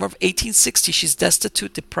 And in the summer of 1860, she's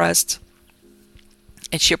destitute, depressed,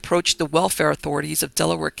 and she approached the welfare authorities of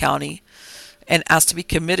Delaware County and asked to be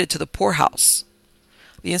committed to the poorhouse.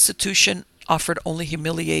 The institution offered only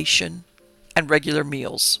humiliation and regular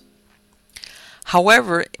meals.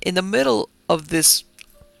 However, in the middle of this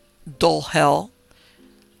dull hell,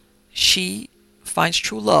 she finds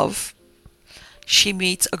true love. She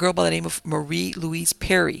meets a girl by the name of Marie Louise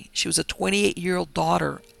Perry. She was a 28-year-old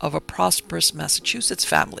daughter of a prosperous Massachusetts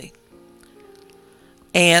family.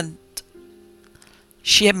 And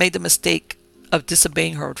she had made the mistake of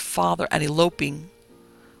disobeying her father and eloping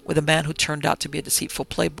with a man who turned out to be a deceitful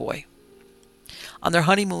playboy. On their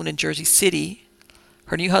honeymoon in Jersey City,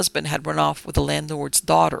 her new husband had run off with the landlord's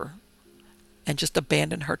daughter, and just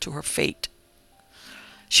abandoned her to her fate.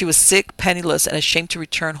 She was sick, penniless, and ashamed to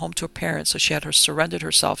return home to her parents, so she had surrendered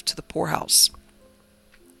herself to the poorhouse.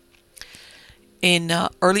 In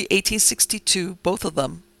early 1862, both of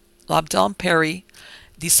them, Lobdell and Perry,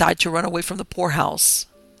 decide to run away from the poorhouse.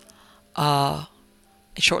 And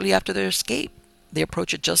shortly after their escape, they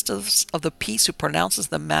approach a justice of the peace who pronounces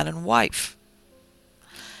them man and wife,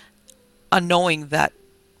 unknowing that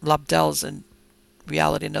Lobdell is in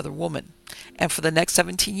reality another woman. And for the next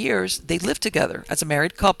 17 years, they lived together as a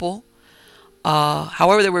married couple.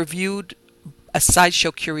 However, they were viewed as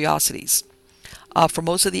sideshow curiosities. For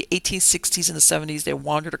most of the 1860s and the 70s, they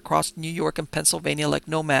wandered across New York and Pennsylvania like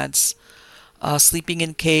nomads, sleeping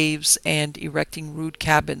in caves and erecting rude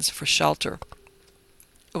cabins for shelter.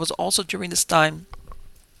 It was also during this time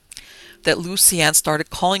that Lucy Ann started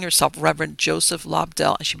calling herself Reverend Joseph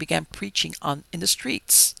Lobdell, and she began preaching in the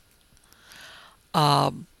streets.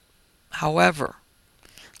 However,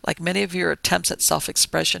 like many of her attempts at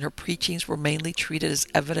self-expression, her preachings were mainly treated as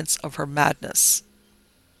evidence of her madness.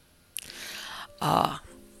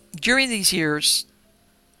 During these years,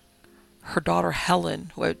 her daughter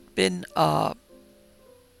Helen, who had been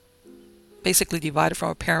basically divided from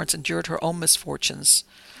her parents, endured her own misfortunes.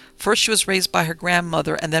 First, she was raised by her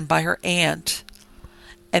grandmother and then by her aunt.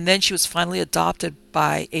 And then she was finally adopted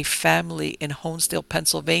by a family in Honesdale,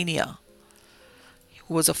 Pennsylvania,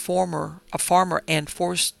 who was a farmer and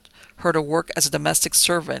forced her to work as a domestic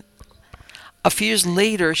servant. A few years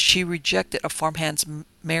later, she rejected a farmhand's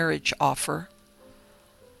marriage offer.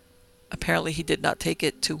 Apparently, he did not take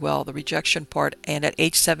it too well, the rejection part, and at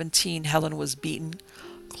age 17, Helen was beaten,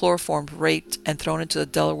 chloroformed, raped, and thrown into the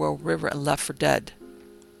Delaware River and left for dead.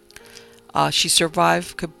 She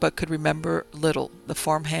survived, but could remember little. The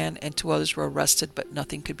farmhand and 2 others were arrested, but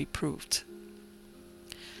nothing could be proved.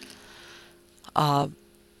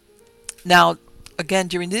 Now, again,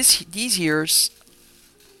 during these years,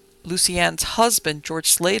 Lucy Ann's husband, George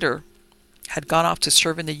Slater, had gone off to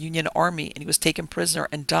serve in the Union Army, and he was taken prisoner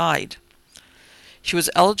and died. She was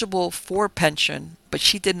eligible for a pension, but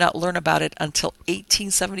she did not learn about it until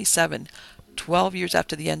 1877, 12 years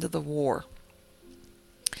after the end of the war.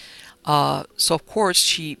 So, of course,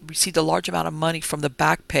 she received a large amount of money from the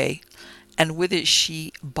back pay, and with it,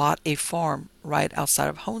 she bought a farm right outside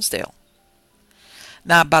of Honesdale.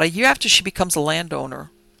 Now, about a year after she becomes a landowner,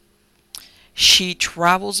 she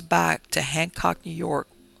travels back to Hancock, New York,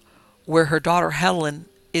 where her daughter Helen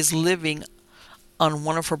is living on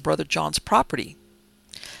one of her brother John's property.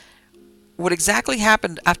 What exactly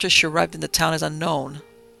happened after she arrived in the town is unknown,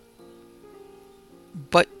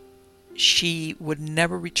 but she would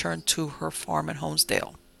never return to her farm in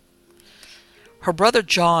Honesdale. Her brother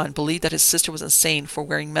John believed that his sister was insane for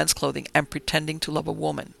wearing men's clothing and pretending to love a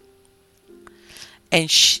woman. And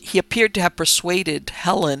he appeared to have persuaded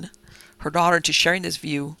Helen, her daughter, into sharing this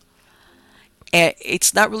view. And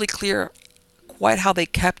it's not really clear quite how they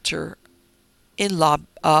kept her in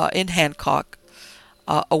Hancock,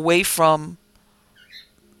 away from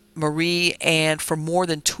Marie, and for more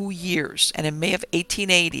than 2 years. And in May of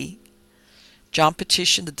 1880, John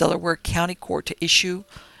petitioned the Delaware County Court to issue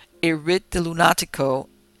a writ de lunatico,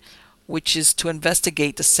 which is to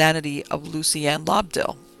investigate the sanity of Lucy Ann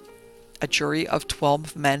Lobdell. A jury of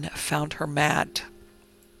 12 men found her mad.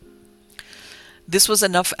 This was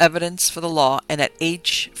enough evidence for the law, and at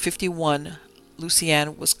age 51, Lucy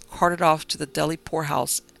Ann was carted off to the Delhi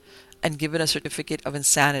poorhouse and given a certificate of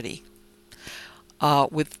insanity.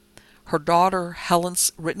 With her daughter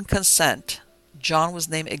Helen's written consent, John was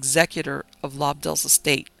named executor of Lobdell's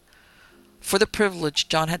estate. For the privilege,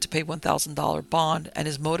 John had to pay $1,000 bond, and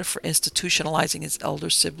his motive for institutionalizing his elder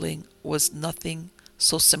sibling was nothing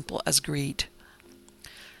so simple as greed.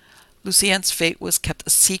 Lucy Ann's fate was kept a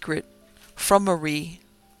secret from Marie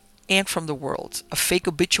and from the world. A fake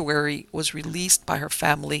obituary was released by her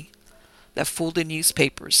family that fooled the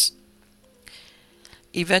newspapers.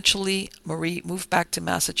 Eventually, Marie moved back to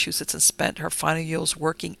Massachusetts and spent her final years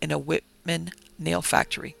working in a Whitman nail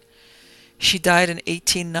factory. She died in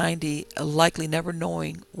 1890, likely never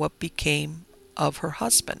knowing what became of her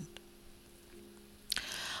husband.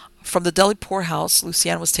 From the Delhi poorhouse, Lucy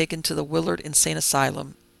Ann was taken to the Willard Insane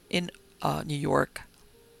Asylum in New York.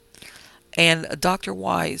 And Dr.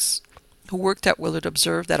 Wise, who worked at Willard,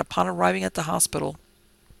 observed that upon arriving at the hospital,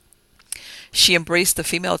 she embraced the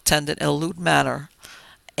female attendant in a lewd manner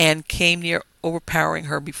and came near overpowering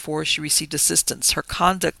her before she received assistance. Her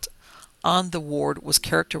conduct on the ward was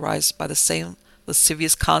characterized by the same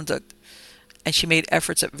lascivious conduct, and she made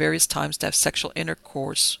efforts at various times to have sexual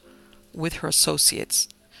intercourse with her associates.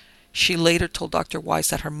 She later told Dr.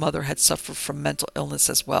 Weiss that her mother had suffered from mental illness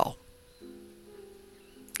as well.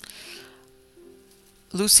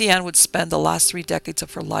 Lucy Ann would spend the last 3 decades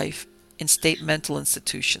of her life in state mental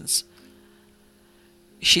institutions.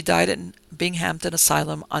 She died in Binghamton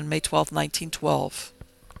Asylum on May 12, 1912.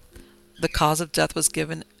 The cause of death was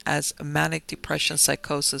given as manic depression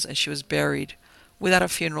psychosis, and she was buried without a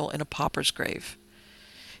funeral in a pauper's grave.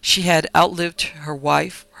 She had outlived her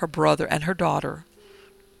wife, her brother, and her daughter,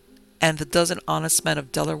 and the dozen honest men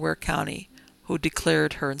of Delaware County who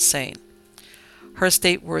declared her insane. Her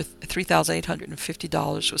estate, worth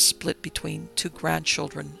 $3,850, was split between two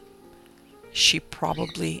grandchildren she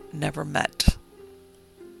probably never met.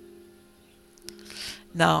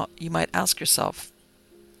 Now, you might ask yourself,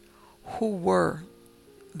 who were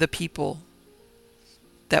the people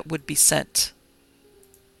that would be sent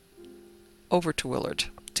over to Willard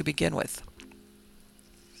to begin with?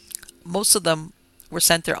 Most of them were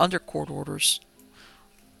sent there under court orders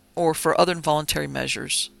or for other involuntary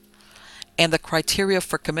measures, and the criteria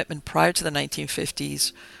for commitment prior to the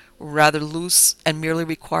 1950s were rather loose and merely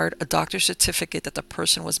required a doctor's certificate that the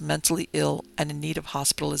person was mentally ill and in need of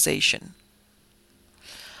hospitalization.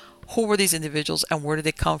 Who were these individuals and where did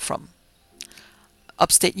they come from?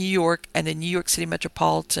 Upstate New York and the New York City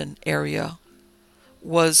metropolitan area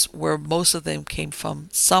was where most of them came from.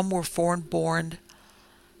 Some were foreign-born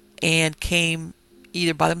and came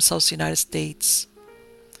either by themselves to the United States,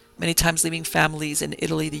 many times leaving families in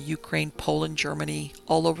Italy, the Ukraine, Poland, Germany,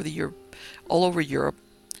 all over Europe.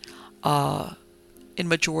 In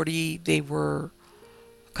majority, they were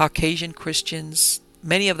Caucasian Christians.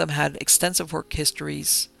 Many of them had extensive work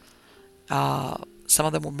histories. Some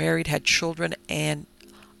of them were married, had children, and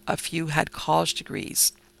a few had college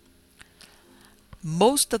degrees.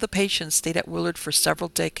 Most of the patients stayed at Willard for several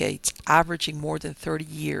decades, averaging more than 30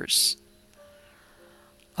 years.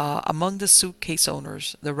 Among the suitcase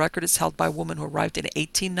owners, the record is held by a woman who arrived in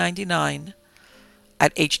 1899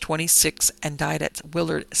 at age 26 and died at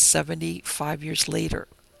Willard 75 years later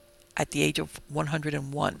at the age of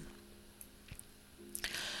 101.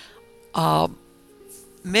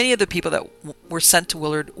 Many of the people that were sent to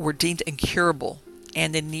Willard were deemed incurable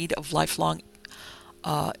and in need of lifelong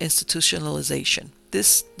institutionalization.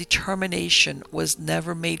 This determination was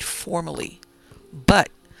never made formally, but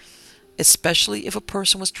especially if a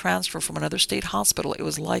person was transferred from another state hospital, it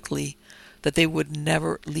was likely that they would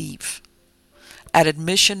never leave. At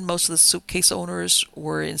admission, most of the suitcase owners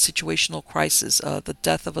were in situational crisis, the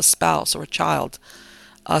death of a spouse or a child,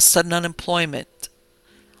 sudden unemployment.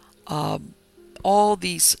 All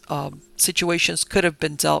these situations could have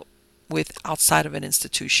been dealt with outside of an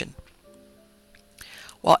institution.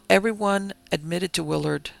 While everyone admitted to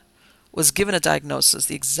Willard was given a diagnosis,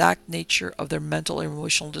 the exact nature of their mental and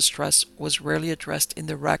emotional distress was rarely addressed in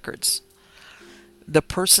their records. The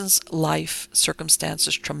person's life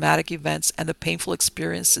circumstances, traumatic events, and the painful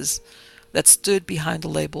experiences that stood behind the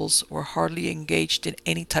labels were hardly engaged in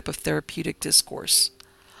any type of therapeutic discourse.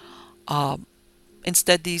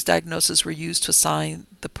 Instead, these diagnoses were used to assign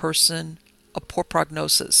the person a poor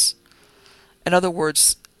prognosis. In other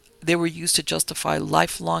words, they were used to justify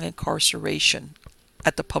lifelong incarceration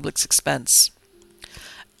at the public's expense.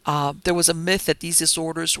 There was a myth that these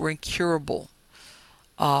disorders were incurable.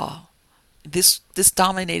 This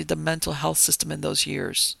dominated the mental health system in those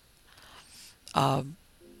years. And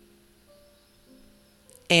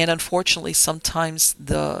unfortunately, sometimes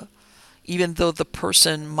even though the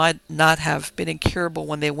person might not have been incurable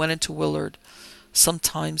when they went into Willard,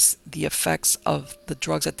 sometimes the effects of the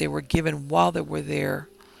drugs that they were given while they were there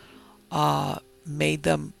made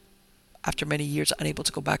them, after many years, unable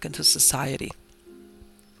to go back into society.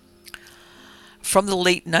 From the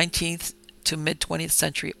late 19th to mid-20th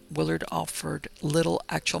century, Willard offered little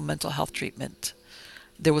actual mental health treatment.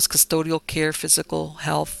 There was custodial care, physical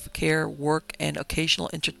health care, work, and occasional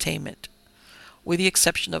entertainment. With the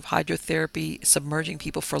exception of hydrotherapy, submerging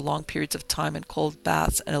people for long periods of time in cold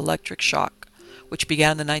baths, and electric shock, which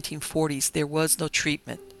began in the 1940s, there was no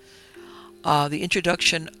treatment. The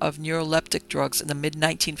introduction of neuroleptic drugs in the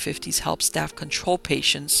mid-1950s helped staff control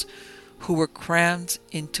patients who were crammed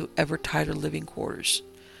into ever tighter living quarters.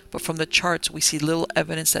 But from the charts, we see little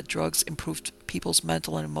evidence that drugs improved people's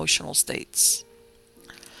mental and emotional states.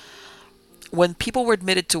 When people were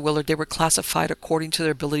admitted to Willard, they were classified according to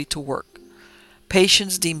their ability to work.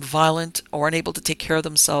 Patients deemed violent or unable to take care of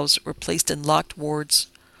themselves were placed in locked wards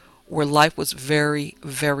where life was very,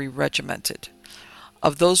 very regimented.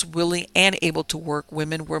 Of those willing and able to work,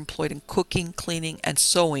 women were employed in cooking, cleaning, and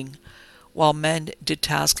sewing, while men did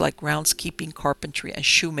tasks like groundskeeping, carpentry, and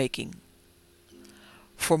shoemaking.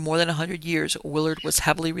 For more than 100 years, Willard was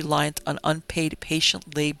heavily reliant on unpaid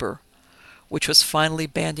patient labor, which was finally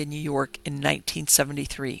banned in New York in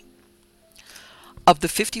 1973. Of the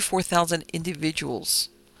 54,000 individuals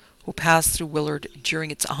who passed through Willard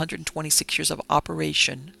during its 126 years of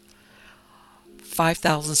operation,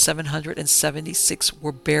 5,776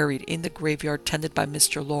 were buried in the graveyard tended by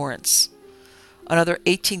Mr. Lawrence. Another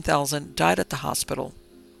 18,000 died at the hospital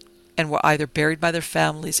and were either buried by their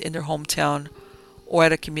families in their hometown or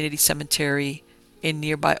at a community cemetery in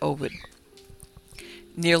nearby Ovid.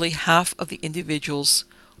 Nearly half of the individuals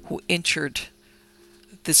who entered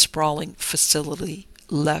this sprawling facility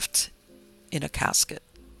left in a casket.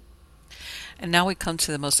 And now we come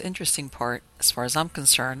to the most interesting part, as far as I'm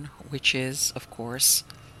concerned, which is, of course,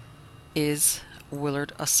 is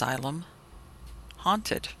Willard Asylum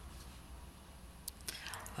haunted?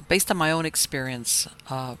 Based on my own experience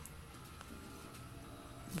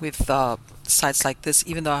with sites like this,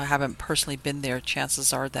 even though I haven't personally been there,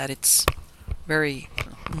 chances are that it's very,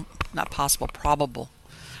 not possible, probable,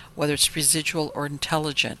 whether it's residual or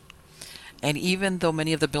intelligent. And even though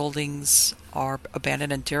many of the buildings are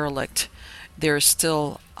abandoned and derelict, there is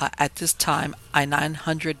still, at this time, a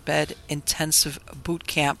 900-bed intensive boot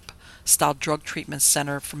camp style drug treatment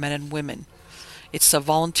center for men and women. It's a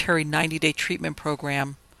voluntary 90-day treatment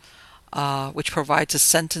program which provides a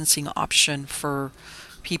sentencing option for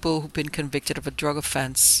people who've been convicted of a drug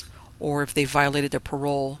offense or if they violated their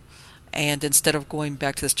parole. And instead of going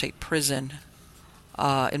back to the state prison,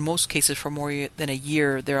 in most cases for more than a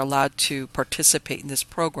year, they're allowed to participate in this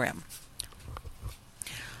program.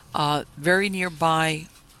 Very nearby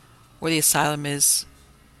where the asylum is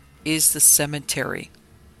the cemetery,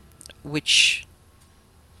 which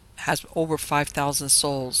has over 5,000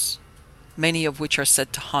 souls, many of which are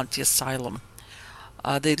said to haunt the asylum.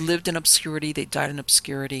 They lived in obscurity, they died in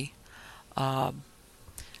obscurity. And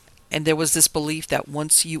there was this belief that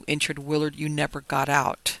once you entered Willard, you never got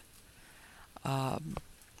out.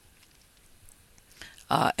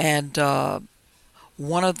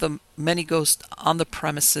 One of the many ghosts on the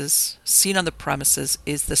premises, seen on the premises,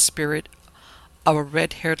 is the spirit of a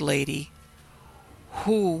red-haired lady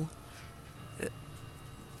who,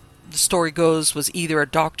 the story goes, was either a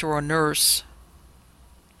doctor or a nurse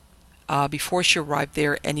before she arrived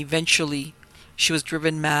there, and eventually she was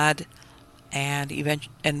driven mad and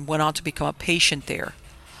went on to become a patient there.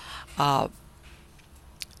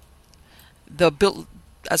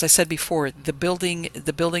 As I said before, the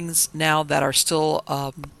buildings now that are still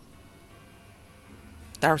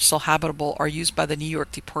habitable are used by the New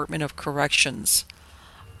York Department of Corrections,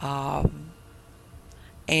 and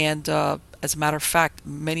as a matter of fact,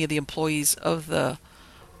 many of the employees of the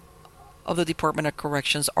Department of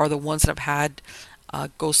Corrections are the ones that have had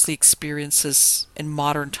ghostly experiences in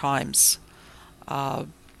modern times,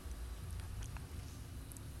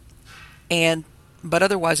 But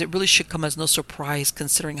otherwise, it really should come as no surprise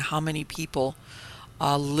considering how many people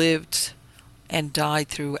lived and died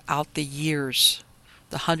throughout the years,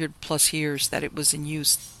 the 100+ years that it was in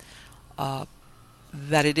use,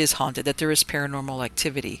 that it is haunted, that there is paranormal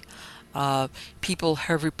activity. People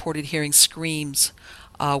have reported hearing screams,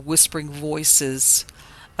 whispering voices.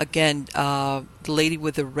 Again, the lady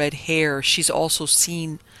with the red hair, she's also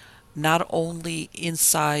seen not only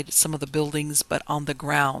inside some of the buildings, but on the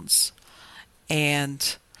grounds.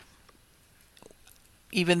 And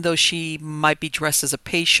even though she might be dressed as a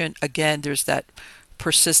patient, again, there's that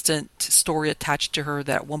persistent story attached to her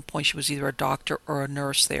that at one point she was either a doctor or a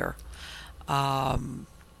nurse there.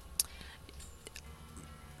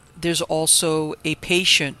 There's also a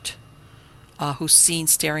patient who's seen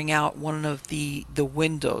staring out one of the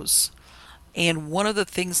windows. And one of the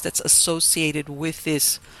things that's associated with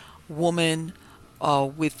this woman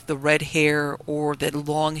with the red hair or the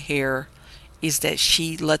long hair is that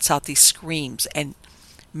she lets out these screams, and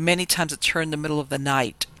many times it's her in the middle of the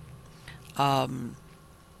night. Looking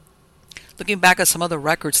back at some other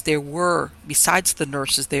records, there were, besides the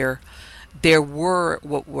nurses there were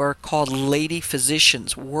what were called lady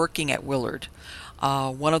physicians working at Willard.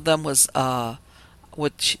 One of them was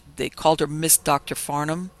they called her Miss Dr.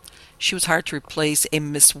 Farnham. She was hired to replace a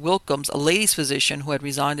Miss Wilkins, a ladies physician who had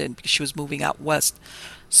resigned because she was moving out west.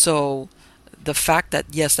 So the fact that,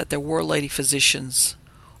 yes, that there were lady physicians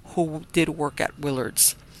who did work at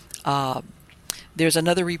Willard's. There's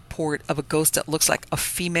another report of a ghost that looks like a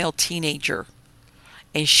female teenager,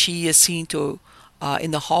 and she is seen to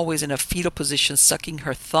in the hallways in a fetal position sucking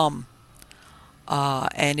her thumb.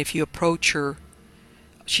 And if you approach her,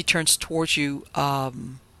 she turns towards you,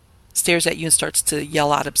 stares at you and starts to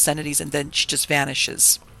yell out obscenities, and then she just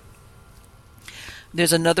vanishes.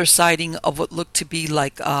 There's another sighting of what looked to be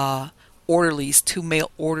like orderlies, two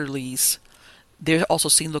male orderlies, they're also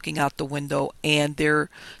seen looking out the window, and they're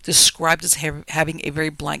described as having a very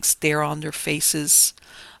blank stare on their faces.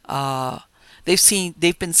 Uh,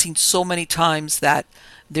 they've been seen so many times that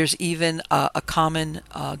there's even a common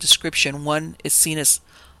description. One is seen as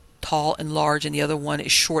tall and large, and the other one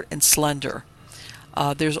is short and slender.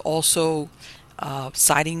 There's also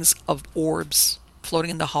sightings of orbs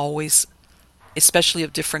floating in the hallways, especially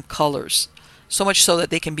of different colors, so much so that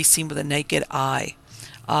they can be seen with a naked eye.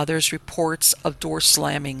 There's reports of doors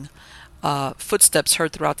slamming, footsteps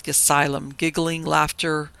heard throughout the asylum, giggling,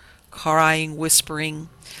 laughter, crying, whispering.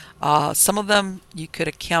 Some of them you could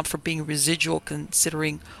account for being residual,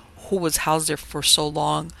 considering who was housed there for so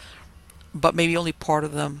long, but maybe only part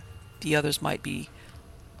of them. The others might be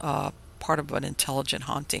part of an intelligent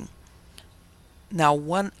haunting. Now,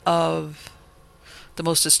 one of the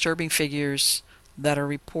most disturbing figures that are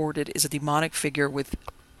reported is a demonic figure with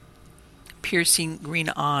piercing green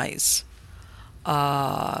eyes.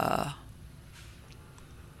 And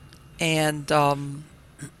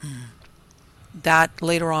that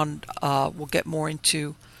later on we'll get more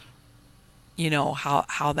into,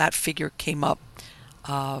 how that figure came up.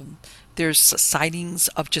 There's sightings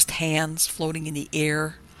of just hands floating in the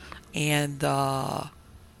air, and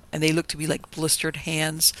they look to be like blistered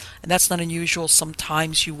hands, and that's not unusual.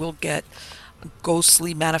 Sometimes you will get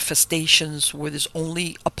ghostly manifestations where there's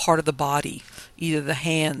only a part of the body, either the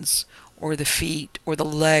hands or the feet or the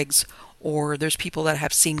legs, or there's people that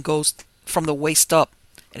have seen ghosts from the waist up,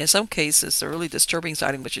 and in some cases a really disturbing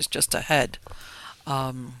sighting which is just a head.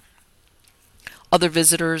 Other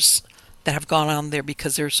visitors that have gone on there,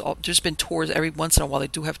 because there's been tours every once in a while. They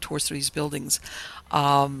do have tours through these buildings.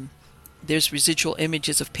 There's residual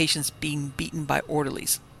images of patients being beaten by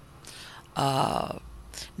orderlies.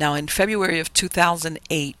 Now, in February of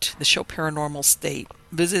 2008, the show Paranormal State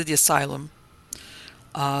visited the asylum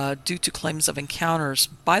due to claims of encounters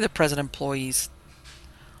by the present employees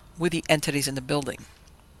with the entities in the building.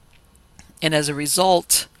 And as a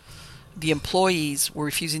result, the employees were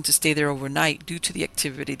refusing to stay there overnight due to the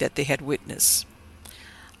activity that they had witnessed.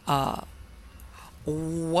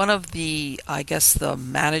 One of the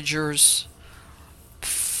managers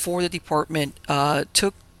for the department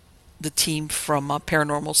took the team from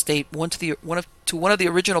Paranormal State to one of the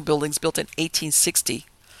original buildings built in 1860,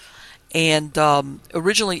 and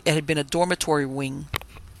originally it had been a dormitory wing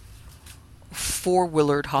for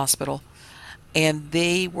Willard Hospital, and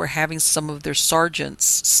they were having some of their sergeants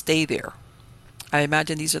stay there. I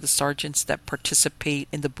imagine these are the sergeants that participate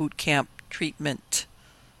in the boot camp treatment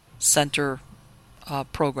center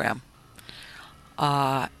program,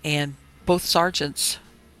 and both sergeants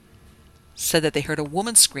said that they heard a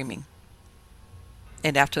woman screaming,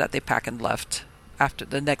 and after that they packed and left after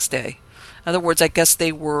the next day. In other words, I guess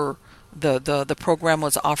they were the program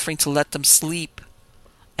was offering to let them sleep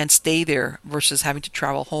and stay there versus having to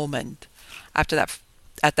travel home, and after that,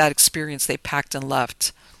 at that experience, they packed and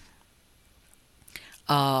left.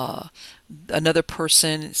 Another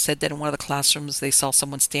person said that in one of the classrooms they saw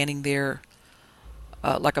someone standing there,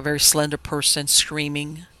 like a very slender person,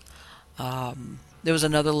 screaming. There was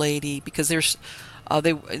another lady, because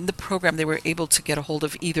they in the program they were able to get a hold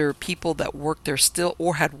of either people that worked there still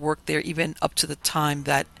or had worked there even up to the time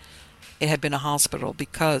that it had been a hospital,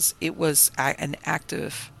 because it was an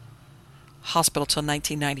active hospital till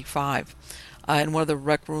 1995. In one of the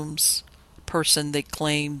rec rooms, they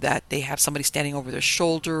claim that they have somebody standing over their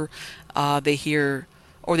shoulder. They hear,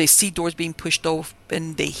 or they see doors being pushed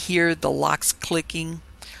open. They hear the locks clicking.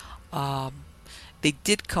 They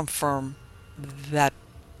did confirm that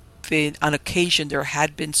on occasion there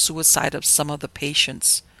had been suicide of some of the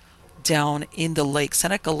patients down in the lake.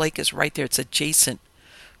 Seneca Lake is right there. It's adjacent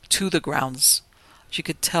to the grounds. As you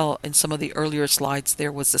could tell in some of the earlier slides,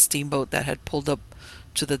 there was a steamboat that had pulled up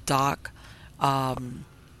to the dock.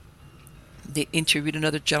 They interviewed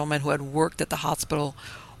another gentleman who had worked at the hospital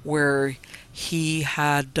where he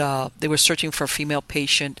had, they were searching for a female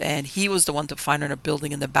patient, and he was the one to find her in a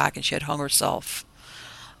building in the back, and she had hung herself.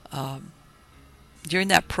 During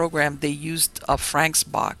that program, they used a Frank's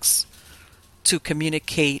box to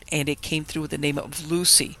communicate, and it came through with the name of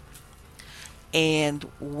Lucy. And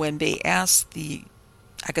when they asked the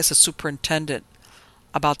superintendent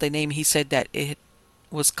about the name, he said that it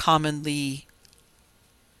was commonly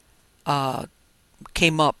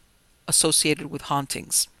came up associated with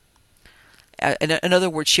hauntings. In other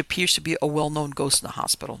words, she appears to be a well-known ghost in the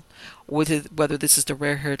hospital. Whether this is the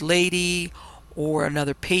rare-haired lady or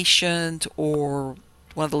another patient or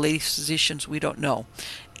one of the lady physicians, we don't know.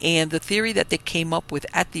 And the theory that they came up with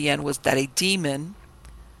at the end was that a demon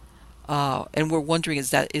And we're wondering, is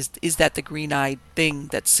that the green-eyed thing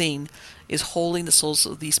that's seen is holding the souls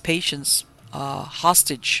of these patients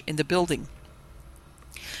hostage in the building.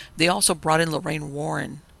 They also brought in Lorraine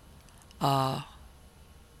Warren,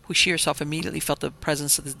 who she herself immediately felt the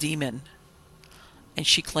presence of the demon, and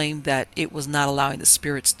she claimed that it was not allowing the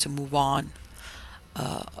spirits to move on.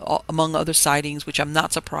 Among other sightings, which I'm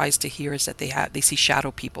not surprised to hear, is that they see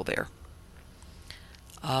shadow people there.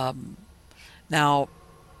 Now,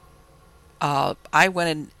 I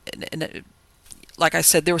went and like I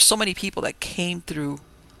said, there were so many people that came through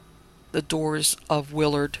the doors of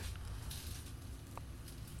Willard.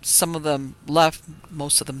 Some of them left,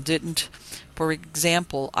 most of them didn't. For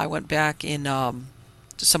example, I went back in to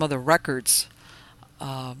some of the records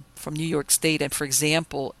from New York State, and for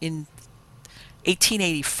example, in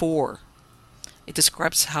 1884, it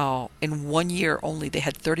describes how in 1 year only they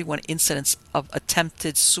had 31 incidents of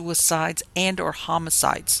attempted suicides and or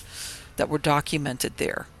homicides that were documented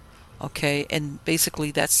there. Okay, and basically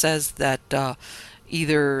that says that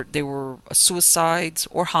either they were suicides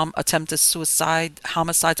or attempted suicide,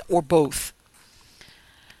 homicides, or both.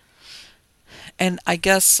 And I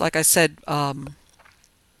guess, like I said,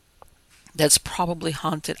 that's probably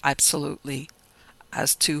haunted, absolutely.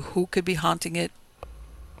 As to who could be haunting it,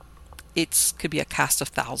 it could be a cast of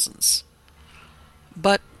thousands.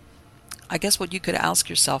 But I guess what you could ask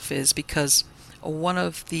yourself is, because one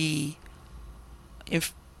of the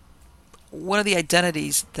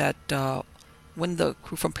identities that when the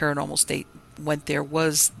crew from Paranormal State went there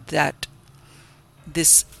was that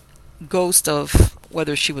this ghost of,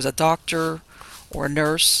 whether she was a doctor or a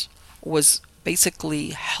nurse, was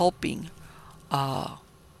basically helping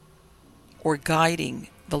or guiding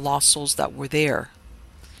the lost souls that were there.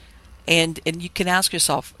 And you can ask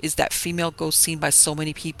yourself, is that female ghost seen by so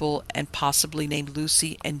many people and possibly named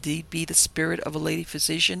Lucy indeed be the spirit of a lady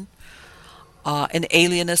physician? An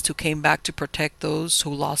alienist who came back to protect those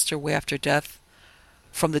who lost their way after death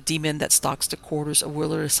from the demon that stalks the quarters of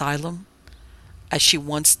Willard Asylum, as she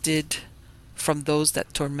once did from those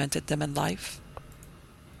that tormented them in life?